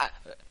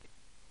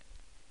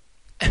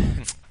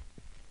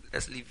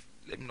 Let's leave.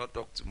 Let me not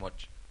talk too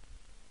much.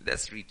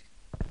 Let's read.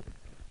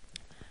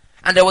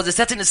 And there was a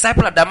certain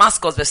disciple at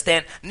Damascus, verse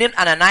 10, named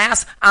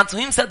Ananias, and to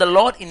him said the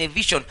Lord in a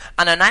vision,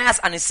 Ananias,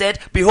 and he said,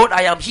 Behold,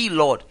 I am he,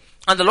 Lord.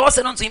 And the Lord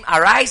said unto him,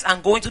 Arise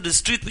and go into the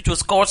street which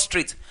was called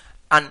Straight,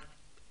 and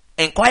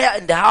inquire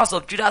in the house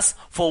of Judas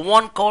for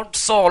one called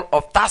Saul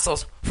of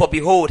Tarsus, for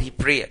behold, he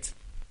prayed.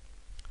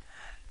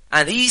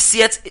 And he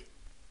said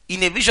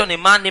in a vision a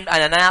man named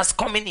Ananias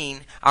coming in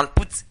and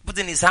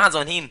putting his hands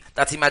on him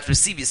that he might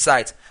receive his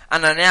sight.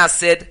 And Ananias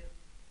said,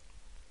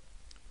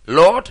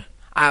 Lord,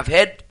 I have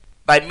heard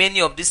by many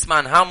of this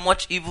man how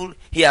much evil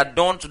he had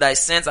done to thy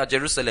saints at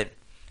Jerusalem.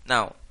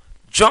 Now,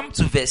 jump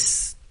to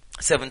verse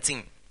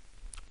 17.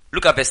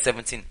 Look at verse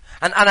 17.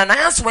 And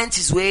Ananias went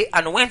his way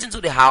and went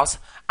into the house,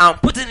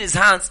 and putting his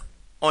hands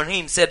on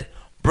him said,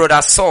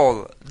 Brother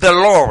Saul, the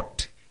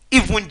Lord,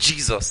 even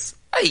Jesus.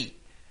 Hey.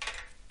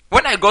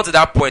 When I got to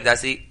that point, I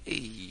say,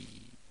 hey.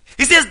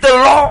 He says, the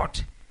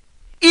Lord,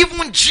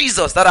 even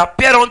Jesus that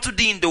appeared unto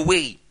thee in the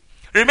way.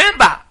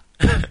 Remember,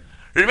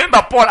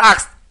 Paul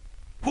asked,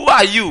 who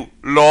are you,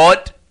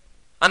 Lord?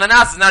 And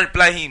Ananias did not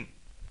reply him,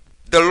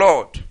 the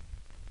Lord,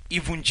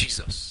 even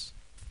Jesus.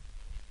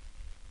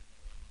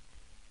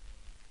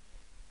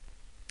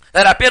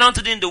 That appeared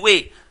unto thee in the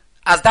way,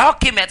 as thou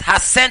camest,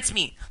 has sent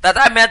me, that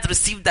I might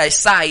receive thy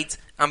sight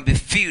and be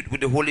filled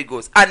with the Holy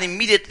Ghost. And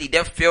immediately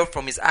there fell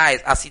from his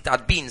eyes as it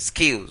had been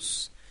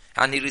scales.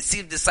 And he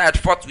received the sight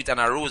forthwith and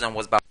arose and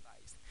was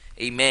baptized.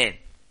 Amen.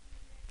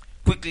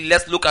 Quickly,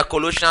 let's look at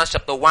Colossians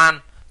chapter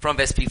 1 from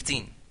verse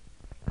 15.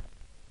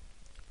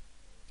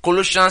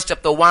 Colossians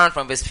chapter 1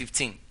 from verse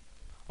 15.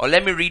 Or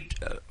let me read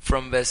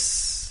from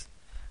verse...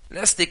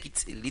 Let's take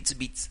it a little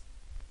bit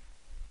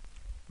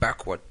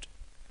backward.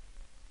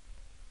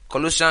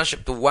 Colossians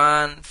chapter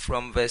 1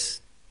 from verse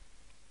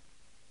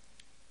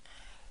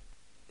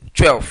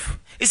 12.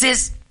 It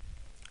says,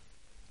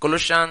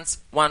 Colossians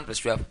 1 verse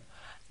 12.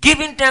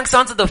 Giving thanks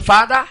unto the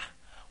Father,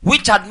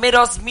 which had made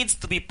us meet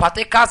to be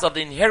partakers of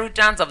the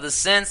inheritance of the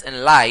saints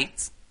in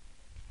light,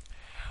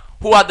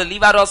 who had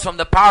delivered us from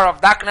the power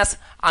of darkness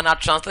and had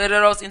translated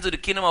us into the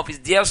kingdom of his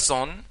dear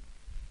Son,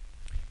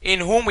 in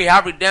whom we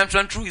have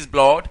redemption through his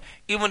blood,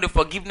 even the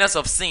forgiveness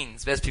of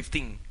sins. Verse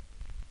 15.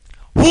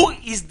 Who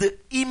is the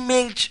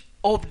image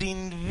of the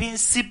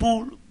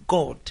invincible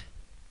God?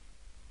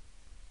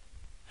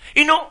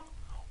 You know,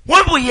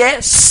 when we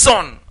hear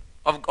Son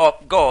of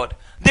God,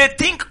 they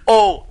think,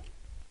 oh,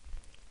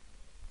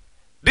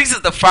 this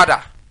is the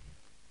Father.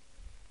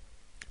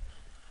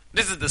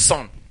 This is the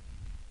Son.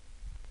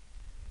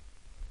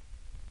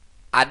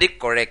 Are they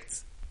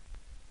correct?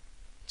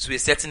 To a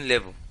certain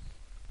level.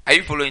 Are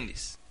you following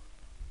this?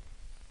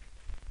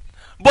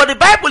 But the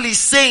Bible is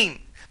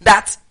saying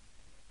that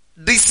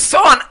the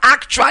Son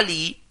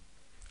actually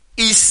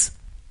is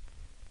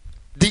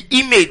the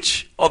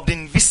image of the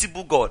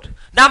invisible God.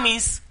 That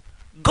means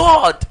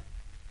God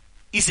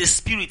is a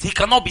spirit. He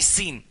cannot be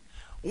seen.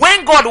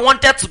 When God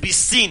wanted to be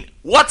seen,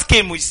 what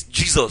came with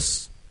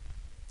Jesus?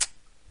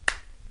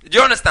 Do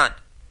you understand?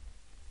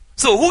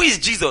 So who is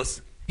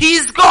Jesus? He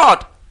is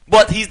God.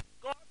 But he's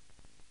God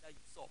that you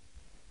saw.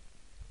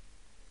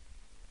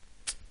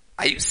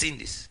 Are you seeing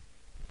this?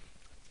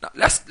 Now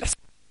let's.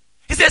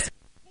 He says,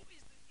 who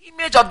is the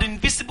image of the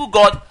invisible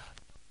God,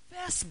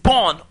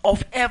 firstborn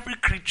of every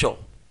creature?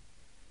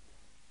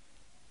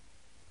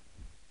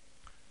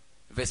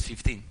 Verse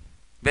 15.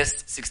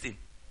 Verse 16.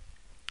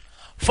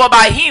 For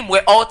by him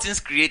were all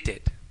things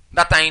created,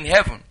 that are in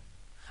heaven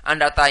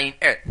and that are in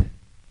earth,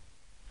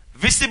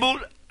 visible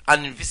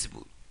and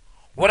invisible,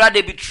 whether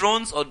they be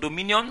thrones or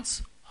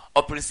dominions,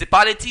 or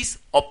principalities,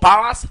 or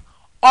powers,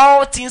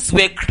 all things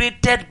were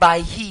created by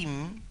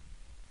him.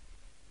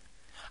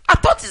 I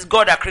thought it's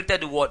God that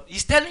created the world.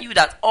 He's telling you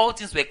that all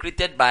things were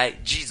created by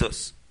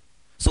Jesus.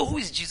 So who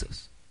is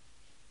Jesus?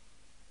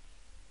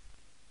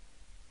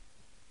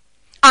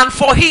 And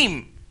for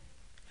him,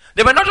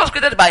 they were not just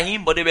created by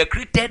him, but they were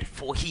created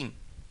for him.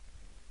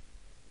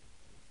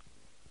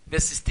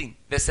 Verse 16,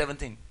 verse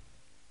 17.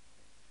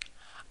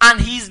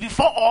 And he is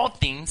before all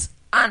things,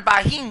 and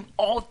by him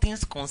all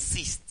things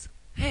consist.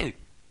 Hey,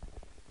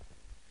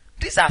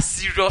 these are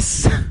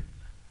serious.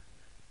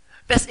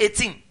 Verse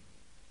 18.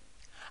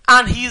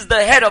 And he is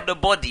the head of the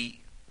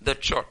body, the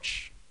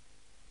church.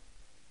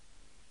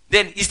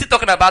 Then he's still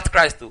talking about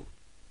Christ too.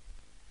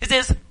 He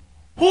says,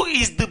 who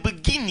is the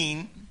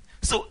beginning?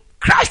 So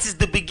Christ is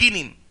the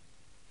beginning.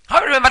 How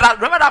do you remember that?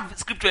 Remember that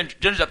scripture in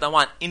Genesis chapter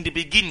 1? In the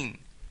beginning,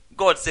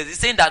 God says, he's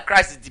saying that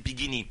Christ is the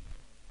beginning.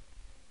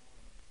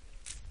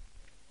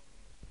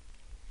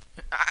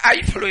 Are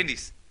you following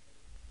this?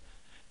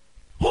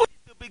 Who is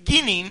the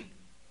beginning?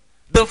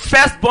 The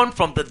firstborn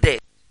from the dead.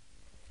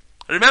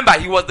 Remember,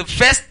 he was the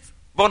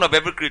firstborn of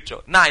every creature.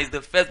 Now he's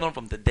the firstborn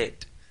from the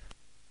dead.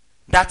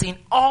 That in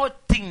all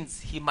things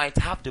he might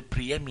have the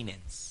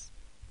preeminence.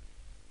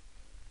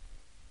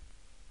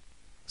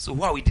 So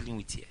who are we dealing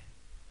with here?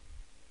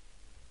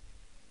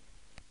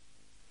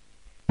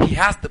 He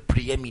has the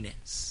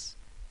preeminence.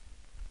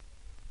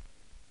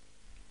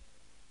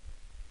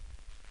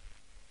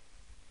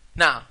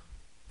 Now,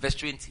 verse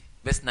 20,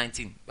 verse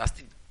 19, we're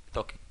still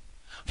talking.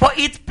 For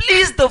it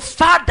pleased the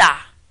Father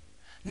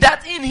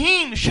that in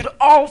him should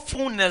all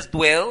fullness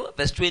dwell,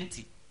 verse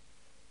 20.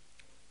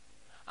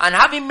 And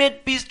having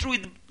made peace through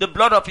the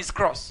blood of his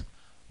cross,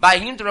 by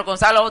him to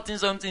reconcile all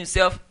things unto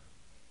himself,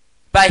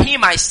 by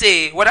him I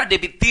say, whether they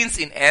be things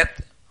in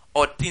earth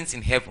or things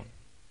in heaven.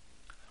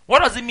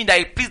 What does it mean that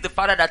it pleased the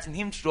Father that in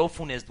him should all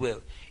fullness dwell?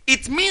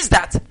 It means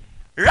that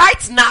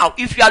right now,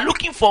 if you are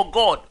looking for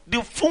God,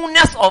 the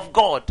fullness of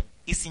God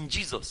is in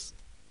Jesus.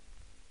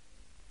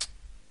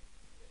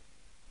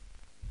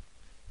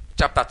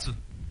 Chapter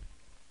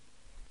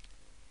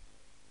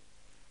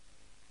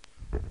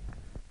 2.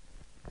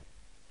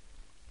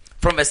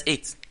 From verse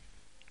 8.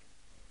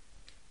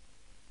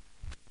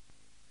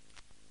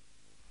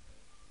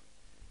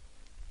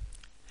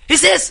 He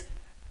says,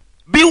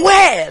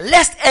 beware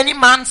lest any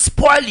man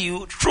spoil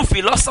you through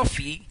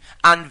philosophy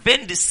and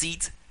vain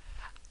deceit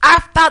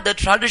after the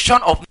tradition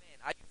of men.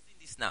 Are you seeing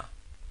this now?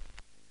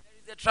 There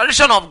is the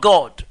tradition of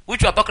God,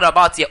 which we are talking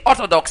about here,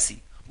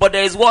 orthodoxy. But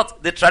there is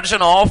what? The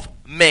tradition of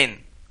men.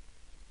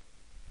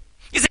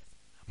 He says,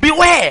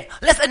 beware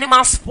lest any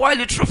man spoil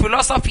you through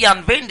philosophy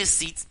and vain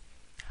deceit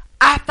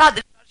after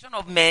the tradition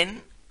of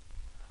men,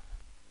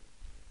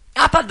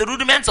 after the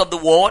rudiments of the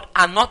world,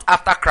 and not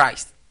after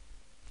Christ.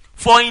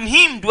 For in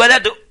him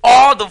dwelleth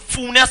all the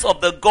fullness of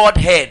the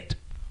Godhead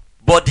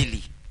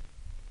bodily.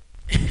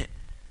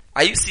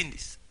 Are you seeing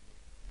this?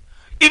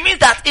 It means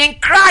that in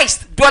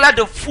Christ dwelleth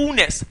the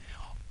fullness.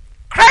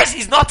 Christ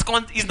is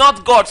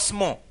not God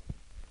small.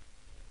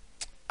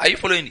 Are you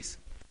following this?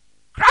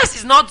 Christ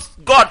is not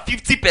God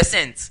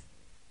 50%.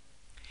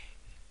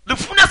 The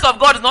fullness of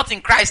God is not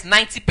in Christ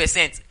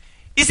 90%.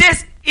 He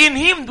says, in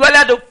him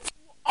dwelleth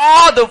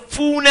all the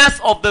fullness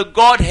of the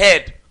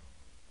Godhead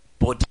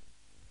bodily.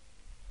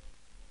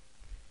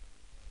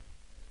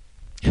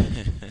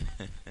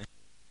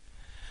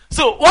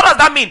 So what does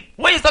that mean?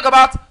 When you talk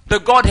about the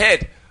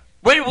Godhead,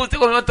 when you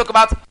talk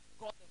about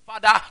God the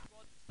Father, God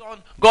the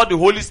Son, God the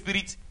Holy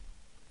Spirit,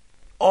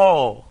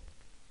 all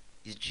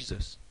is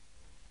Jesus.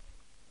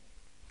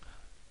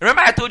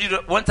 Remember I told you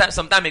one time,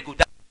 some time ago,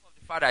 that the name of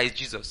the Father is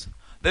Jesus.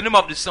 The name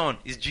of the Son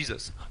is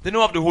Jesus. The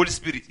name of the Holy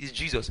Spirit is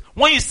Jesus.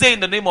 When you say in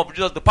the name of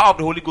Jesus, the power of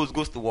the Holy Ghost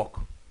goes to work.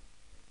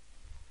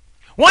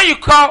 When you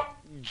call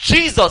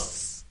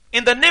Jesus,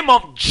 in the name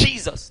of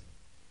Jesus,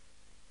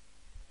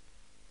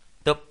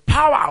 the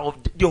power of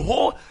the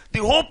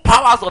whole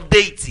powers of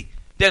deity.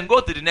 Then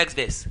go to the next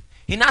verse.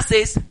 He now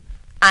says,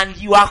 and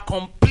you are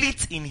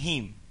complete in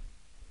him.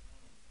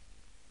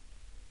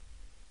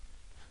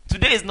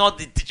 Today is not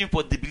the teaching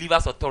for the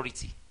believer's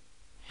authority.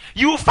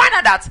 You will find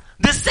out that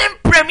the same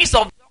premise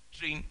of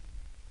doctrine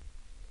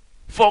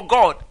for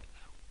God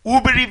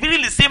will be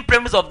revealing the same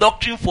premise of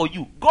doctrine for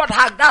you.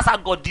 That's how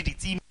God did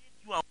it. He made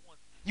you and one.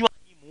 You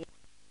and him one.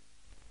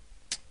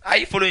 Are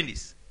you following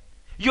this?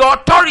 Your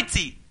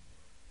authority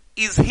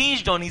is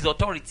hinged on his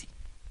authority.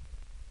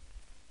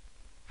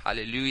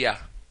 Hallelujah.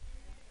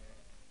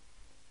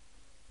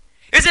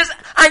 It says,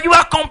 and you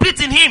are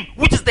complete in him,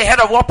 which is the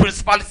head of all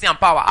principality and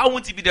power. How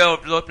won't he be the head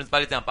of all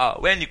principality and power?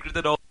 When he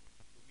created all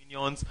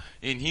dominions,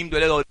 in him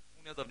dwelleth all the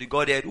fullness of the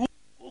Godhead. Who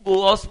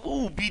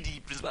will be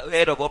the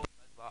head of all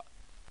principality and power?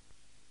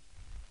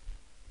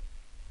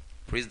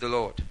 Praise the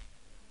Lord.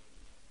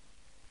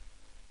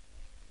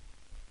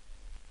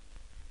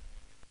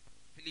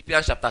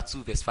 Philippians chapter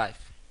 2 verse 5.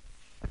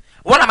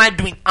 What am I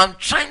doing? I'm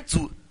trying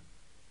to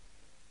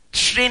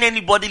train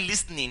anybody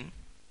listening,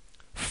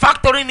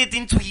 factoring it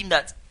into him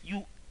that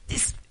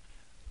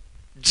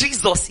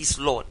Jesus is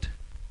Lord.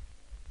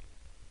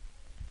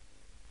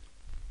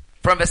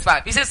 From verse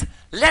 5, he says,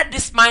 let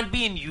this mind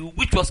be in you,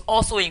 which was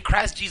also in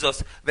Christ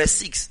Jesus. Verse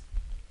 6,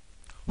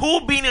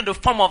 who being in the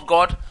form of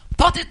God,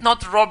 thought it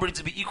not robbery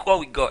to be equal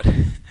with God.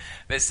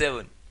 Verse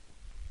 7,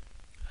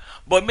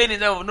 but made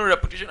himself of no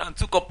reputation, and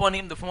took upon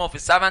him the form of a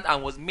servant,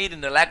 and was made in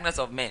the likeness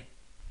of men.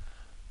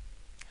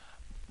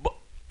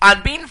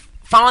 And being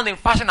found in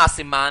fashion as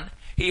a man,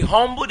 he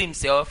humbled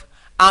himself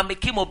and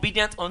became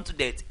obedient unto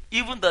death,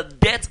 even the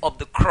death of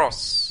the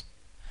cross.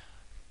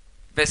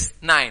 Verse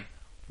 9.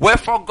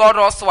 Wherefore God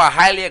also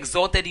highly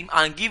exalted him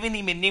and given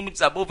him a name which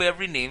is above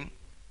every name,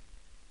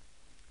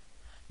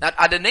 that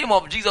at the name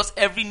of Jesus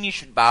every knee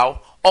should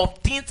bow, of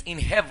things in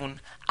heaven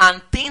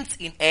and things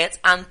in earth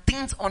and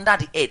things under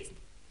the earth.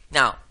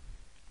 Now,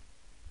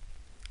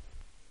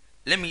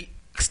 let me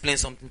explain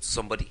something to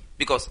somebody,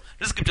 because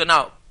this scripture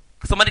now,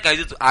 somebody can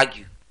use it to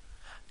argue.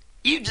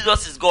 If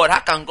Jesus is God,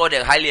 how can God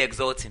highly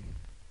exalt him?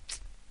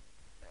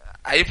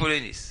 Are you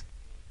following this?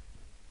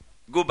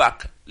 Go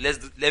back.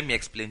 Let me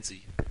explain to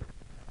you.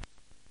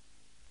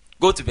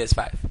 Go to verse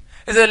 5.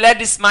 It says, let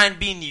this mind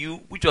be in you,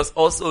 which was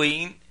also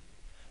in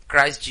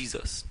Christ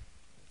Jesus.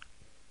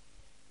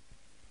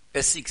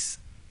 Verse 6.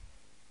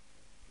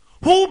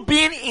 Who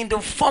being in the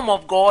form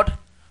of God,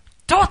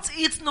 thought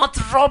it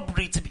not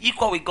robbery to be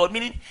equal with God,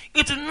 meaning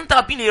it would not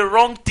have been a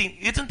wrong thing.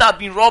 It wouldn't have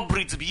been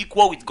robbery to be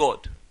equal with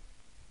God.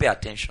 Pay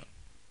attention.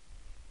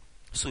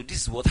 So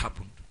this is what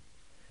happened.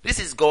 This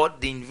is God,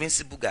 the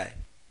invincible guy.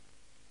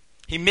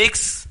 He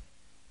makes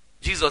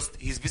Jesus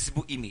his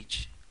visible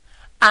image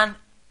and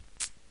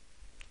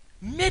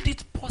made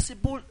it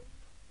possible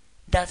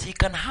that he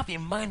can have a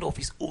mind of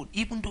his own,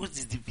 even though it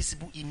is the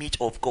visible image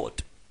of God.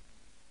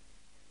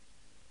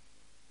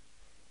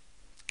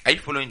 Are you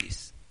following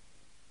this?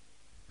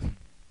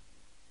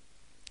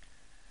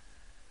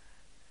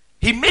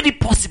 He made it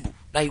possible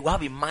that he will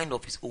have a mind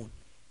of his own.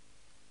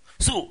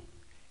 So,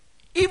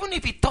 even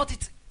if he thought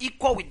it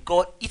equal with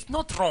God, it's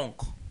not wrong.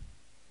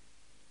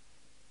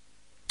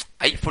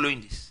 Are you following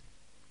this?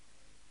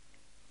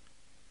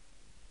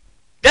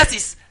 That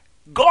is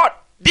God.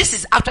 This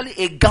is actually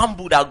a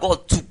gamble that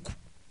God took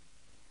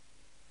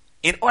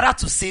in order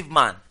to save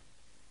man.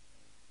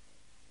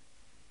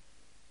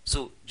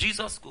 So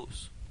Jesus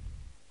goes.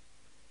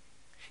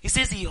 He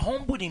says he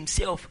humbled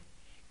himself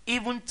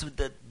even to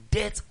the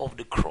death of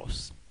the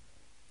cross.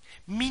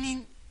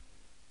 Meaning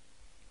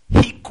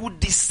he could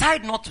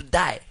decide not to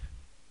die.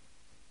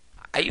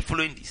 Are you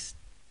following this?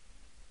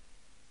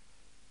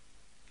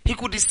 He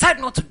could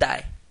decide not to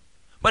die.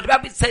 But the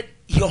Bible said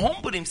he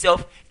humbled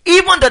himself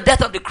even the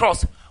death of the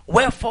cross.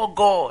 Wherefore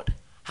God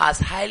has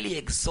highly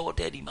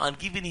exalted him and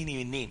given him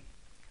a name.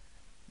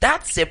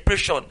 That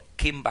separation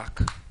came back.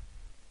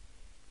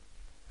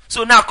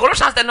 So now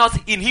Colossians tells us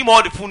in him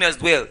all the fullness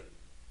dwell.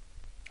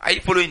 Are you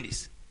following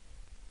this?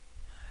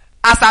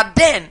 As at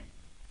then,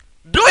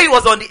 though he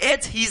was on the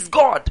earth, he is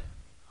God.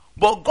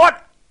 But God,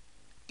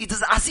 it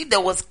is as if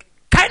there was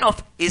kind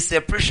of a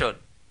separation.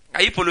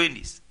 Are you following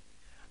this?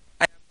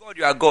 I am God,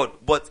 you are God.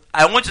 But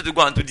I want you to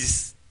go and do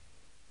this.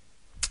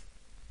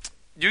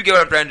 Do you get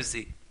what I'm trying to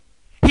say?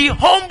 He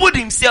humbled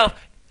himself.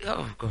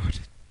 Oh God.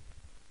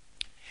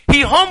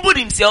 He humbled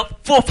himself,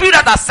 fulfilled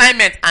that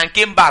assignment, and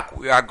came back.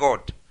 We are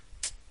God.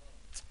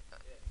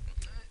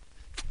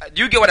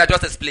 Do you get what I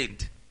just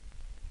explained?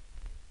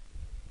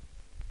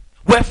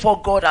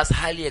 Wherefore God has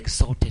highly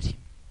exalted him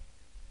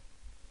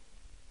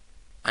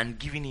and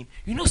given him.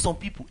 You know some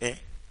people, they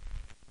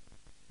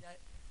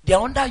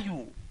are under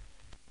you.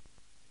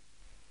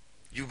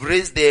 You've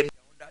raised them,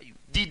 they are under you.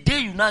 The day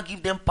you now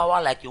give them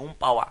power like your own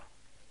power,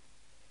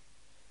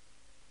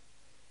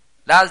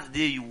 that's the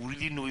day you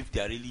really know if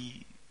they are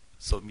really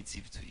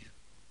submissive to you.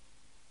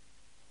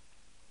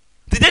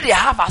 The day they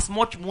have as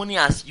much money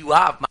as you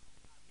have,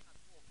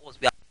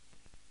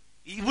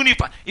 even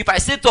if I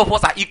say two of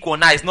us are equal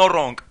now, it's not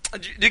wrong.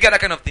 Do you get that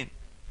kind of thing?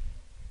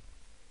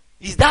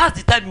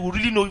 That's the time you will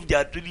really know if they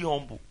are really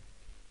humble.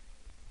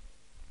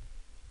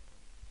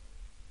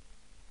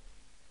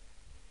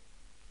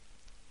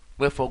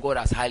 Wherefore God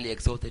has highly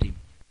exalted him.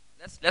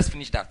 Let's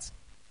finish that.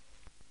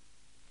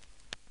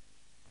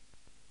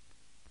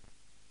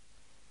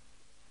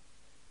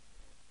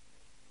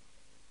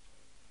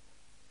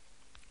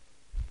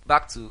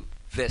 Back to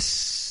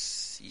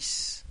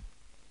verse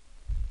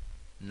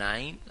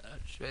 9.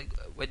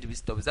 Where do we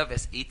stop? Is that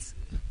verse 8?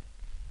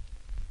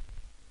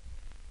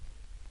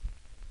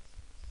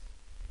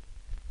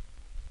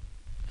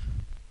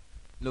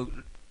 Look,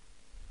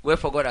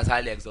 wherefore God has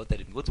highly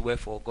exalted him. Go to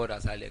wherefore God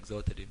has highly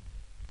exalted him.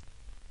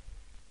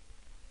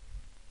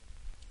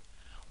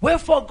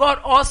 Wherefore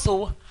God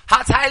also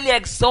has highly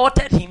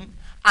exalted him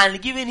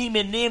and given him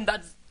a name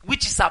that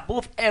which is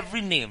above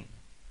every name.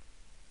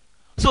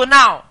 So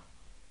now,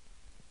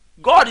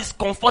 God is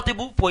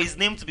comfortable for his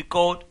name to be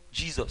called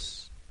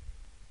Jesus.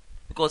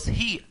 Because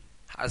he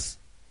has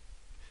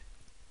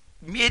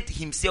made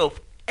himself,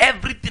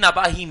 everything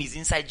about him is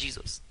inside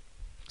Jesus.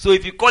 So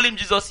if you call him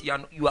Jesus,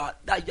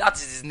 that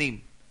is his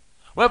name.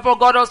 Wherefore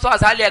God also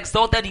has highly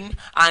exalted him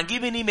and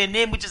given him a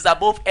name which is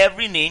above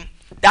every name,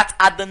 that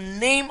at the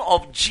name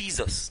of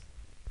Jesus,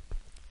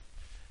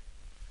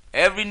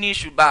 every knee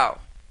should bow.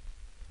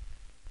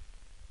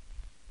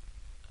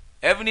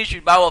 Every knee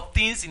should bow of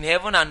things in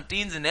heaven and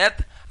things in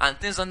earth and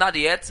things under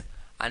the earth,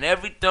 and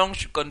every tongue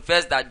should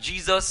confess that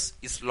Jesus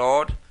is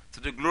Lord, to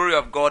the glory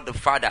of God the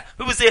Father.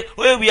 People say,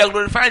 oh, we are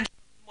glorifying Jesus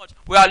too much.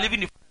 We are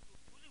living the Father.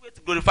 The only way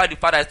to glorify the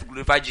Father is to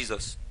glorify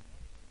Jesus.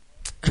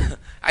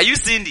 Are you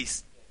seeing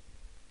this?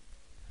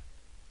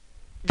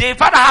 The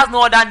Father has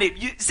no other name.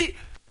 You see,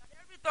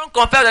 every tongue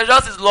confess that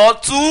Jesus is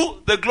Lord to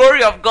the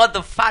glory of God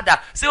the Father.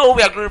 Say, oh,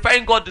 we are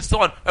glorifying God the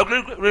Son. We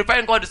are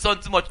glorifying God the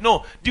Son too much.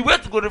 No, the way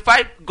to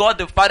glorify God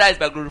the Father is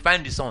by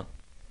glorifying the Son.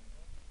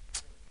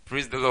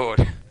 Praise the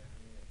Lord.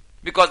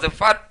 Because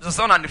the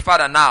Son and the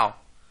Father now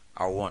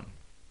are one.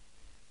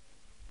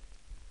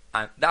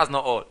 And that's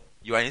not all.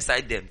 You are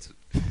inside them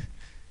too.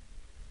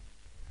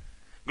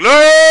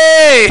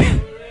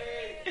 Glory!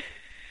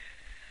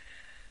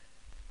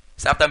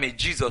 So after me,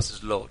 Jesus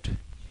is Lord.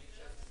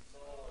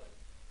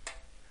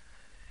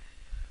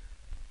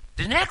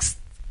 The next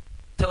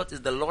thought is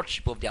the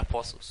Lordship of the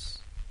Apostles.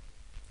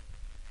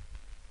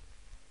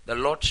 The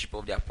Lordship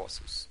of the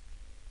Apostles.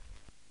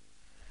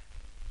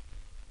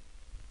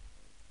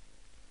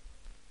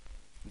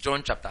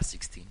 John chapter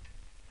 16.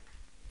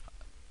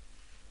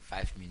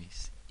 5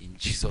 minutes. In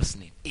Jesus'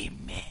 name.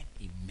 Amen.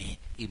 Amen.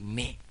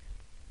 Amen.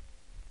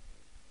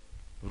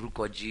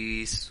 Ruko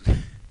Jesus.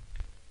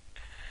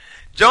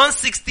 John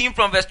 16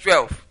 from verse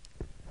 12.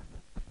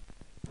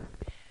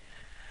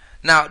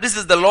 Now, this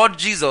is the Lord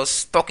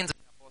Jesus talking to the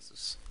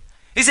apostles.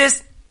 He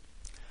says,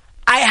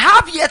 I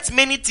have yet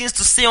many things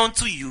to say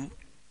unto you,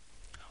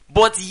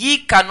 but ye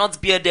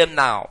cannot bear them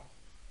now.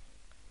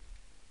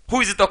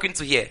 Who is he talking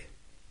to here?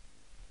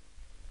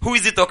 Who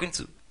is he talking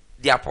to?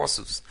 The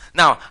apostles.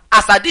 Now,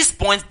 as at this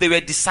point, they were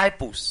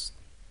disciples.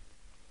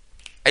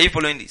 Are you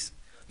following this?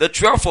 The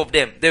 12 of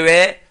them, they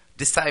were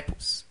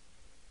disciples.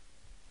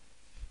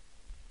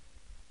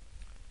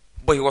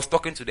 But he was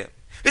talking to them.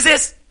 He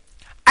says,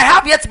 I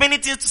have yet many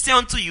things to say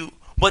unto you,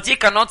 but ye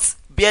cannot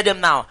bear them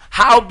now.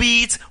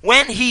 Howbeit,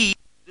 when he,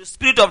 the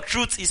Spirit of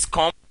truth, is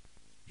come,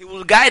 he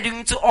will guide you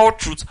into all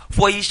truth,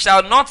 for he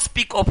shall not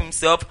speak of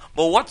himself,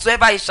 but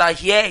whatsoever he shall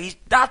hear,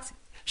 that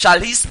shall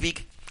he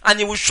speak, and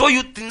he will show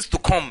you things to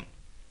come.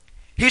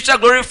 He shall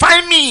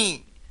glorify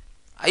me.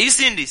 Are you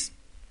seeing this?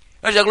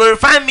 He shall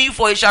glorify me,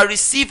 for he shall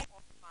receive of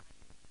mine,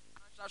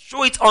 and shall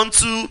show it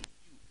unto you.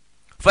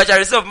 For he shall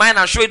receive of mine,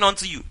 and show it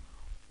unto you.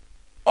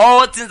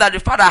 All things that the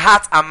Father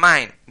hath are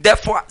mine.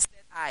 Therefore said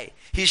I,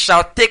 he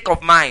shall take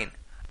of mine,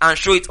 and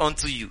show it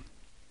unto you.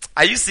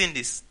 Are you seeing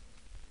this?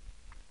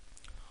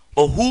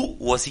 Or who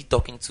was he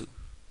talking to?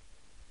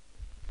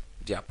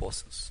 The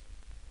apostles.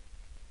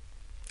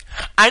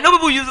 I know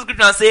people use the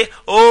scripture and say,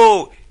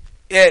 oh,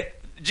 yeah,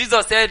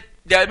 Jesus said,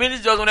 there are many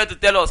just wanted to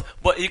tell us,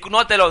 but he could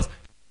not tell us.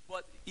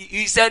 But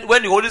he said,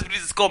 when the Holy Spirit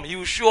is come, he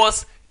will show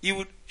us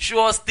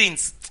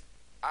things.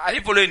 Are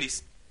you following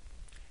this?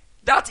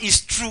 That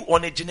is true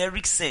on a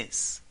generic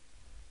sense.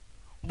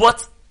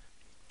 But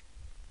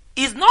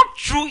it's not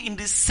true in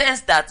the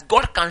sense that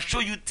God can show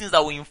you things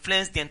that will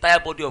influence the entire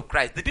body of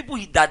Christ. The people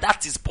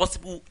that is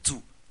possible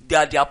to, they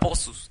are the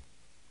apostles.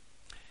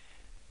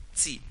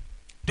 See,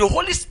 the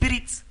Holy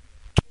Spirit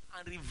came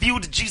and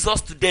revealed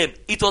Jesus to them.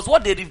 It was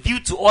what they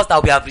revealed to us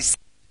that we have received.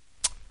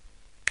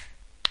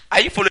 Are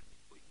you following?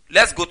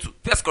 Let's go to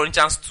 1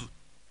 Corinthians 2.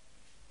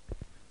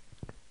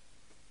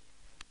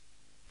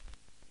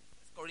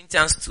 1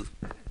 Corinthians 2.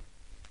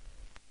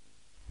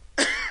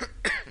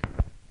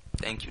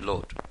 Thank you,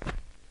 Lord.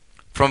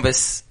 From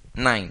verse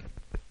 9.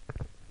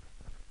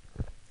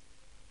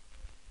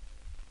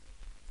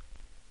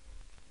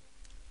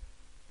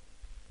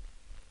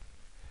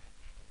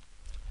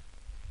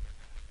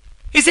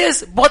 He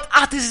says, but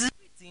as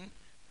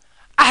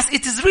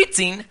it is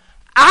written,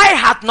 I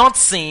had not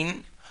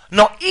seen,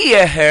 nor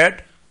ear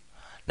heard,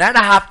 neither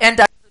have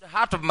entered into the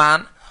heart of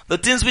man, the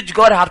things which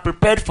God hath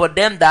prepared for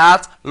them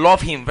that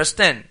love him. Verse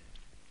 10.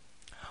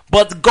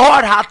 But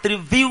God hath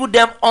revealed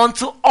them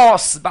unto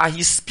us by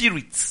his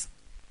Spirit.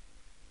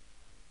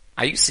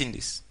 Are you seeing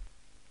this?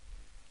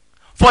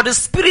 For the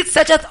Spirit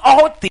searcheth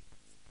all things,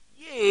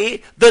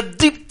 yea, the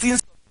deep things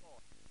of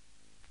God.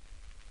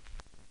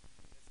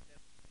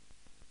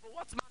 For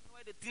what man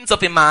knoweth the things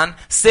of a man,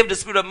 save the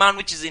spirit of man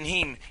which is in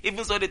him?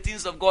 Even so the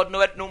things of God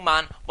knoweth no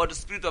man, but the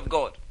Spirit of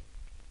God.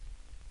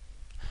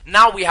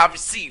 Now we have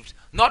received,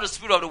 not the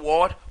spirit of the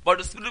world, but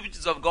the Spirit which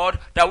is of God,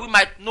 that we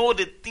might know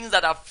the things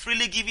that are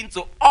freely given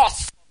to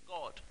us of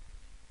God.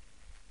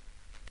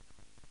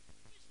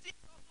 Which things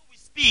also we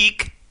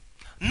speak,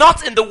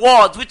 not in the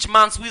words which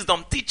man's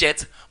wisdom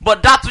teacheth,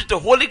 but that which the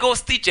Holy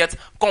Ghost teacheth,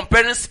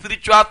 comparing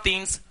spiritual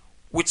things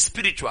with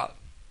spiritual.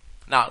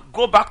 Now,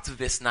 go back to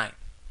verse 9.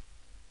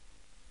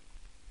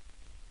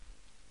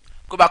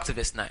 Go back to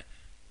verse 9.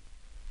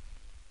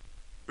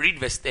 Read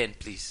verse 10,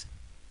 please.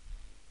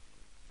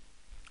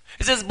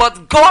 It says,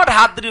 but God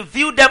hath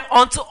revealed them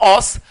unto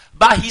us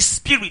by his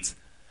Spirit.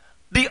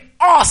 The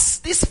us,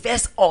 this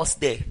first us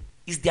there,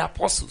 is the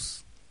apostles.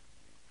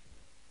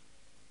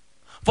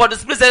 For the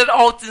Spirit said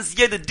all things,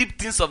 yea, the deep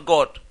things of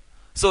God.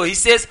 So he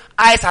says,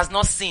 eyes has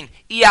not seen,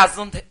 ear has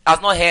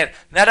not heard,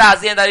 neither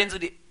has he entered into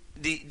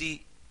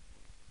the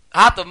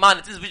heart of man,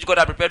 the things which God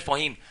had prepared for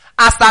him.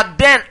 As at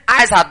then,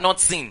 eyes had not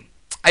seen.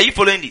 Are you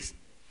following this?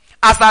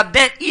 As at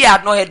then, ear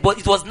had not heard, but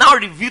it was now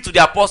revealed to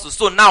the apostles.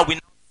 So now we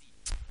now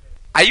see.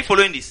 Are you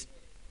following this?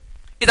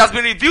 It has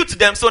been revealed to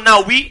them, so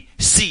now we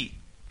see.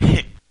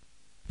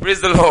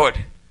 Praise the Lord.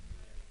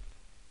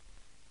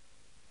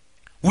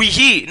 We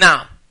hear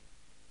now.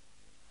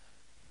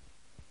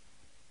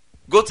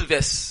 Go to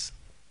verse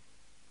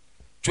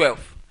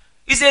 12.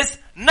 It says,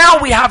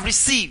 now we have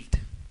received.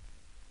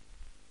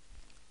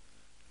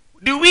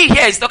 The we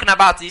here is talking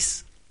about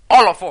this,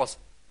 all of us.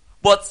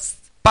 But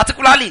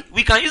particularly,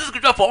 we can use the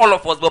scripture for all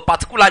of us, but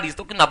particularly he's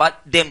talking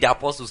about them, the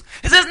apostles.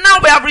 He says, now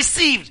we have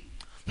received,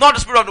 not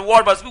the spirit of the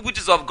world, but the spirit which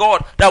is of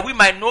God, that we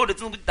might know the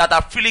things that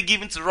are freely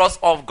given to us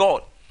of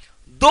God.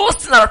 Those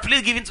things that are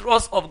freely given to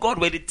us of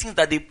God were the things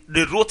that they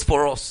wrote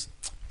for us.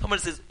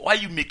 Somebody says, why are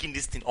you making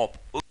this thing up?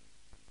 Okay.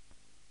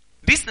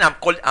 This thing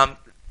I'm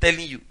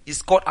telling you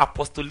is called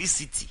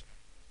apostolicity.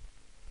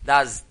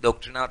 That's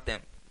doctrinal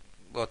term.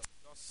 But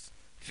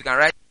if you can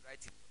write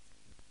it.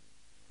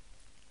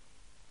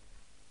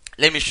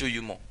 Let me show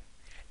you more.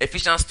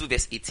 Ephesians 2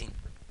 verse 18.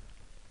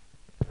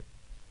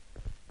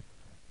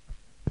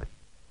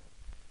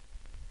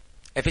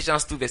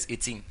 Ephesians 2 verse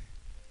 18.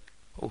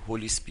 Oh,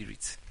 Holy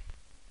Spirit.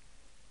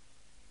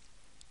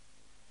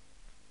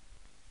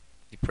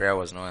 The prayer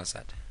was not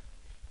answered.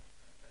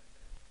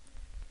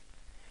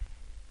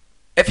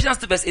 Ephesians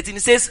 2 verse 18,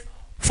 it says,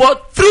 for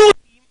through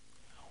him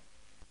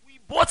we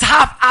both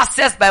have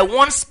access by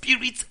one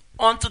Spirit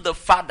unto the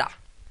Father.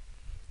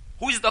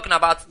 Who is he talking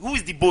about? Who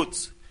is the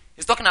both?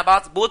 He's talking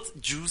about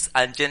both Jews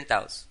and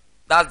Gentiles.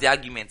 That's the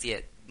argument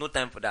here. No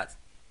time for that.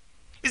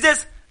 He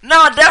says,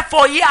 now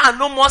therefore ye are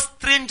no more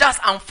strangers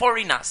and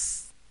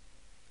foreigners.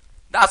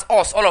 That's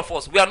us, all of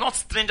us. We are not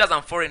strangers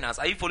and foreigners.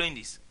 Are you following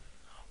this?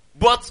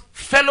 But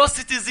fellow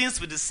citizens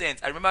with the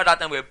saints. I remember that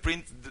time we were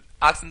praying,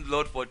 asking the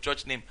Lord for a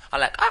church name.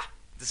 I'm like,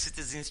 the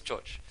Citizens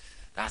Church.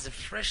 That's a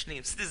fresh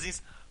name.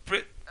 Citizens.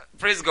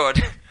 Praise God.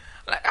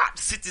 Like,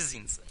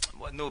 citizens.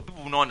 But no,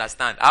 people will not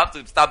understand. I have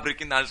to start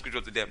breaking down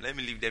scripture to them. Let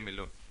me leave them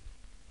alone.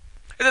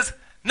 It says,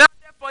 now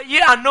therefore ye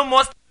are no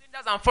more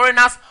strangers and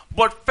foreigners,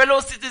 but fellow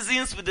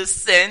citizens with the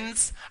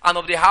saints and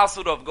of the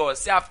household of God.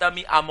 Say after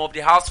me, I'm of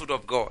the household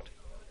of God.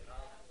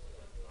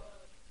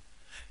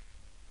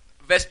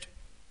 Verse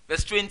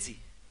 20.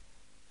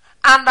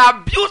 And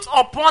are built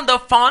upon the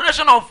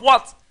foundation of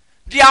what?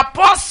 The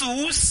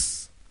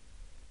apostles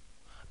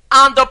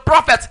and the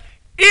prophets.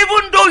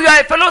 Even though you are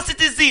a fellow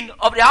citizen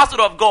of the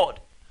household of God,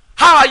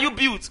 how are you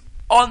built?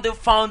 On the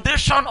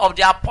foundation of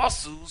the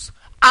apostles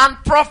and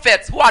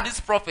prophets. Who are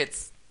these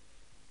prophets?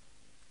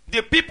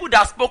 The people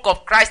that spoke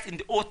of Christ in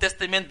the Old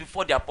Testament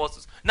before the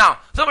apostles. Now,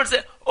 somebody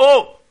say,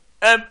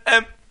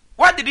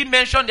 why did he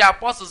mention the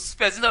apostles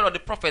first instead of the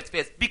prophets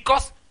first?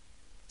 Because,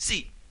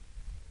 see,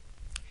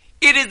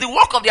 it is the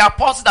work of the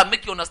apostles that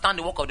make you understand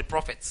the work of the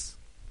prophets.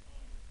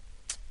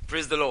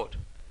 Praise the Lord.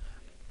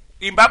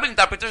 In Bible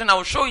interpretation, I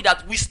will show you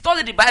that we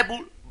study the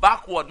Bible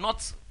backward,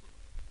 not...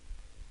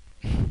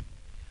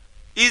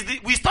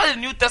 we study the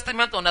New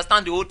Testament to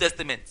understand the Old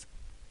Testament.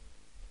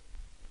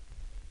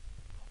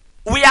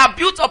 We are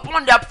built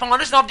upon the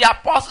foundation of the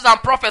apostles and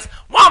prophets.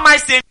 What am I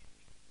saying?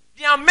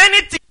 There are many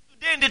things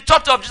today in the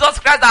church of Jesus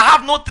Christ that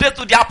have no trace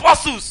to the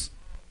apostles.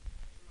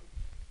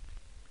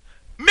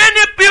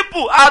 Many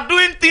people are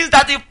doing things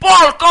that if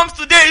Paul comes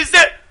today, he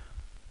say,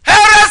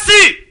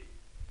 heresy!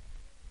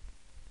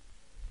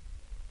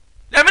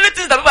 There are many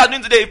things that people are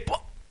doing today.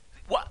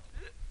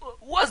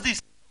 What's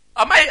this?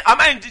 Am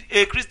I in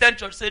a Christian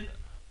church? Saying,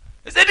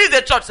 they say this is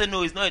a church. Say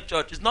no, it's not a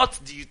church. It's not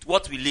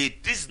what we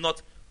laid. This is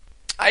not.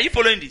 Are you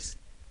following this?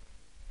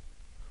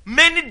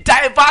 Many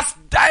diverse,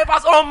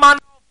 all manner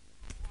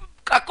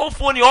of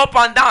cacophony up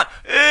and down.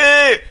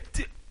 Hey,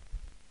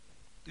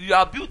 you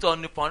are built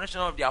on the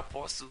foundation of the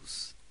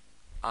apostles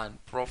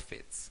and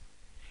prophets.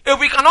 If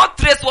we cannot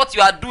trace what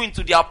you are doing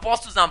to the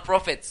apostles and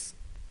prophets,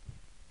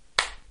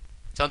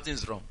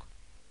 something's wrong.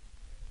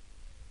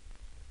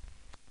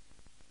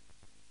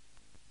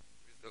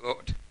 Praise the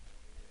Lord.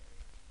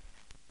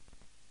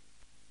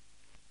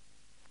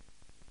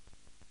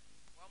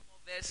 One more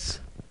verse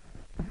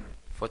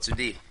for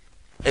today.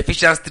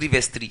 Ephesians 3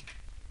 verse 3.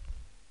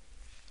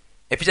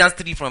 Ephesians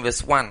 3 from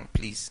verse 1,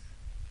 please.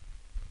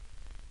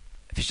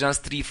 Ephesians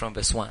 3 from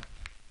verse 1.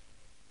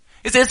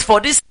 It says, for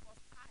this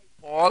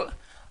Paul,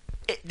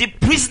 the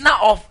prisoner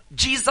of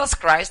Jesus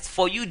Christ,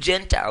 for you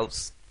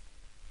Gentiles.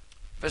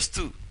 Verse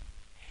 2.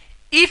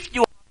 If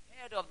you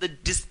have heard of the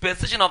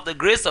dispensation of the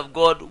grace of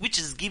God, which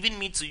is given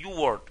me to you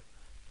word,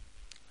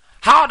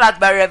 how that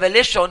by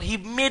revelation he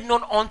made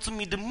known unto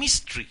me the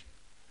mystery,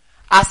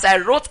 as I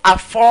wrote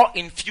afore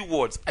in few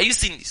words. Are you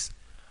seeing this?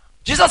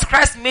 Jesus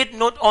Christ made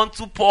known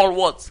unto Paul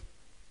what?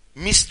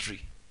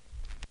 Mystery.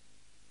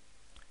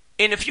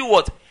 In a few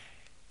words.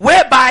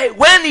 Whereby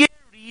when ye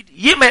read,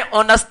 ye may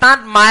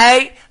understand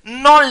my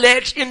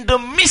knowledge in the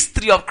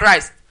mystery of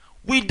Christ.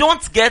 We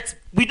don't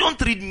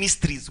read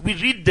mysteries. We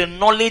read the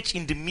knowledge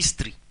in the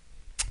mystery.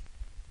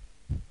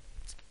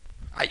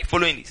 Are you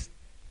following this?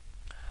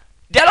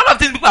 There are a lot of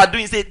things people are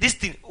doing. Say this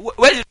thing.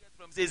 Where did you get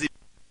from? Says it.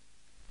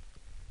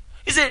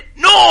 He said,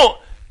 no,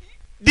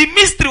 the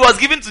mystery was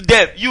given to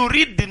them. You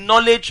read the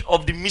knowledge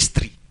of the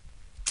mystery.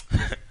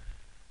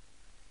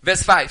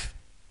 Verse 5.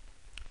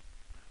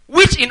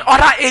 Which in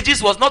other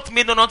ages was not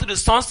made known unto the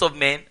sons of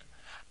men,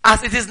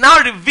 as it is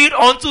now revealed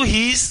unto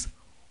his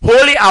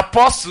holy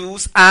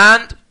apostles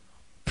and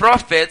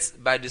prophets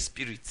by the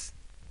Spirit.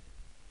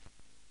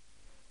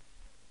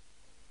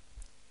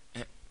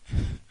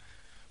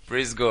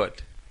 Praise God.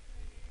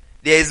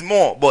 There is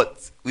more,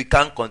 but we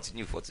can't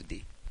continue for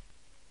today.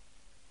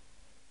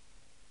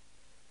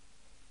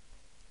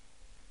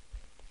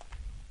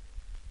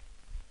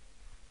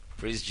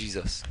 Praise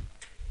Jesus.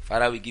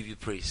 Father, we give you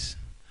praise.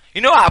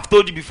 You know, I've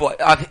told you before,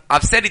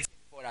 I've said it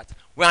before that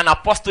we're an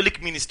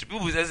apostolic ministry.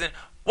 People say,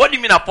 what do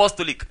you mean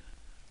apostolic?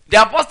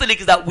 The apostolic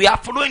is that we are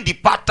following the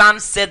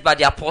pattern set by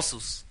the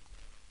apostles.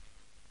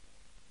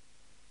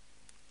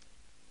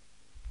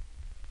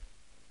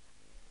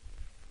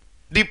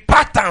 The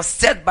pattern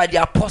set by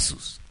the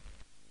apostles.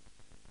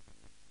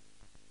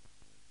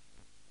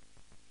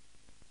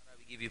 Father,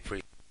 we give you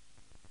praise.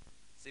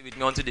 Say with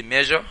me, unto the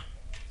measure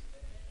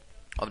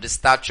of the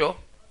stature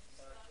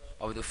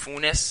of the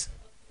fullness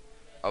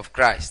of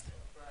Christ,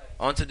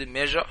 unto the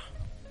measure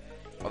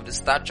of the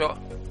stature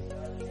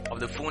of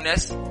the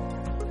fullness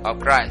of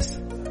Christ.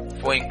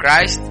 For in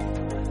Christ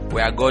we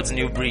are God's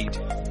new breed.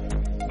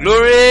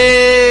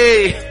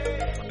 Glory!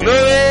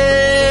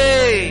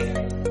 Glory!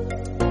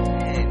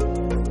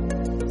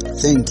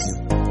 Thank you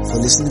for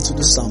listening to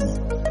the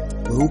sermon.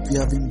 We hope you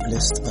have been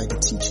blessed by the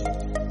teaching.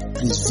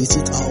 Please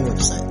visit our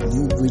website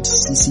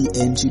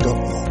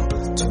newbridgeccng.org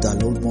to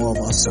download more of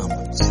our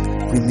sermons.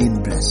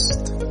 Remain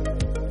blessed.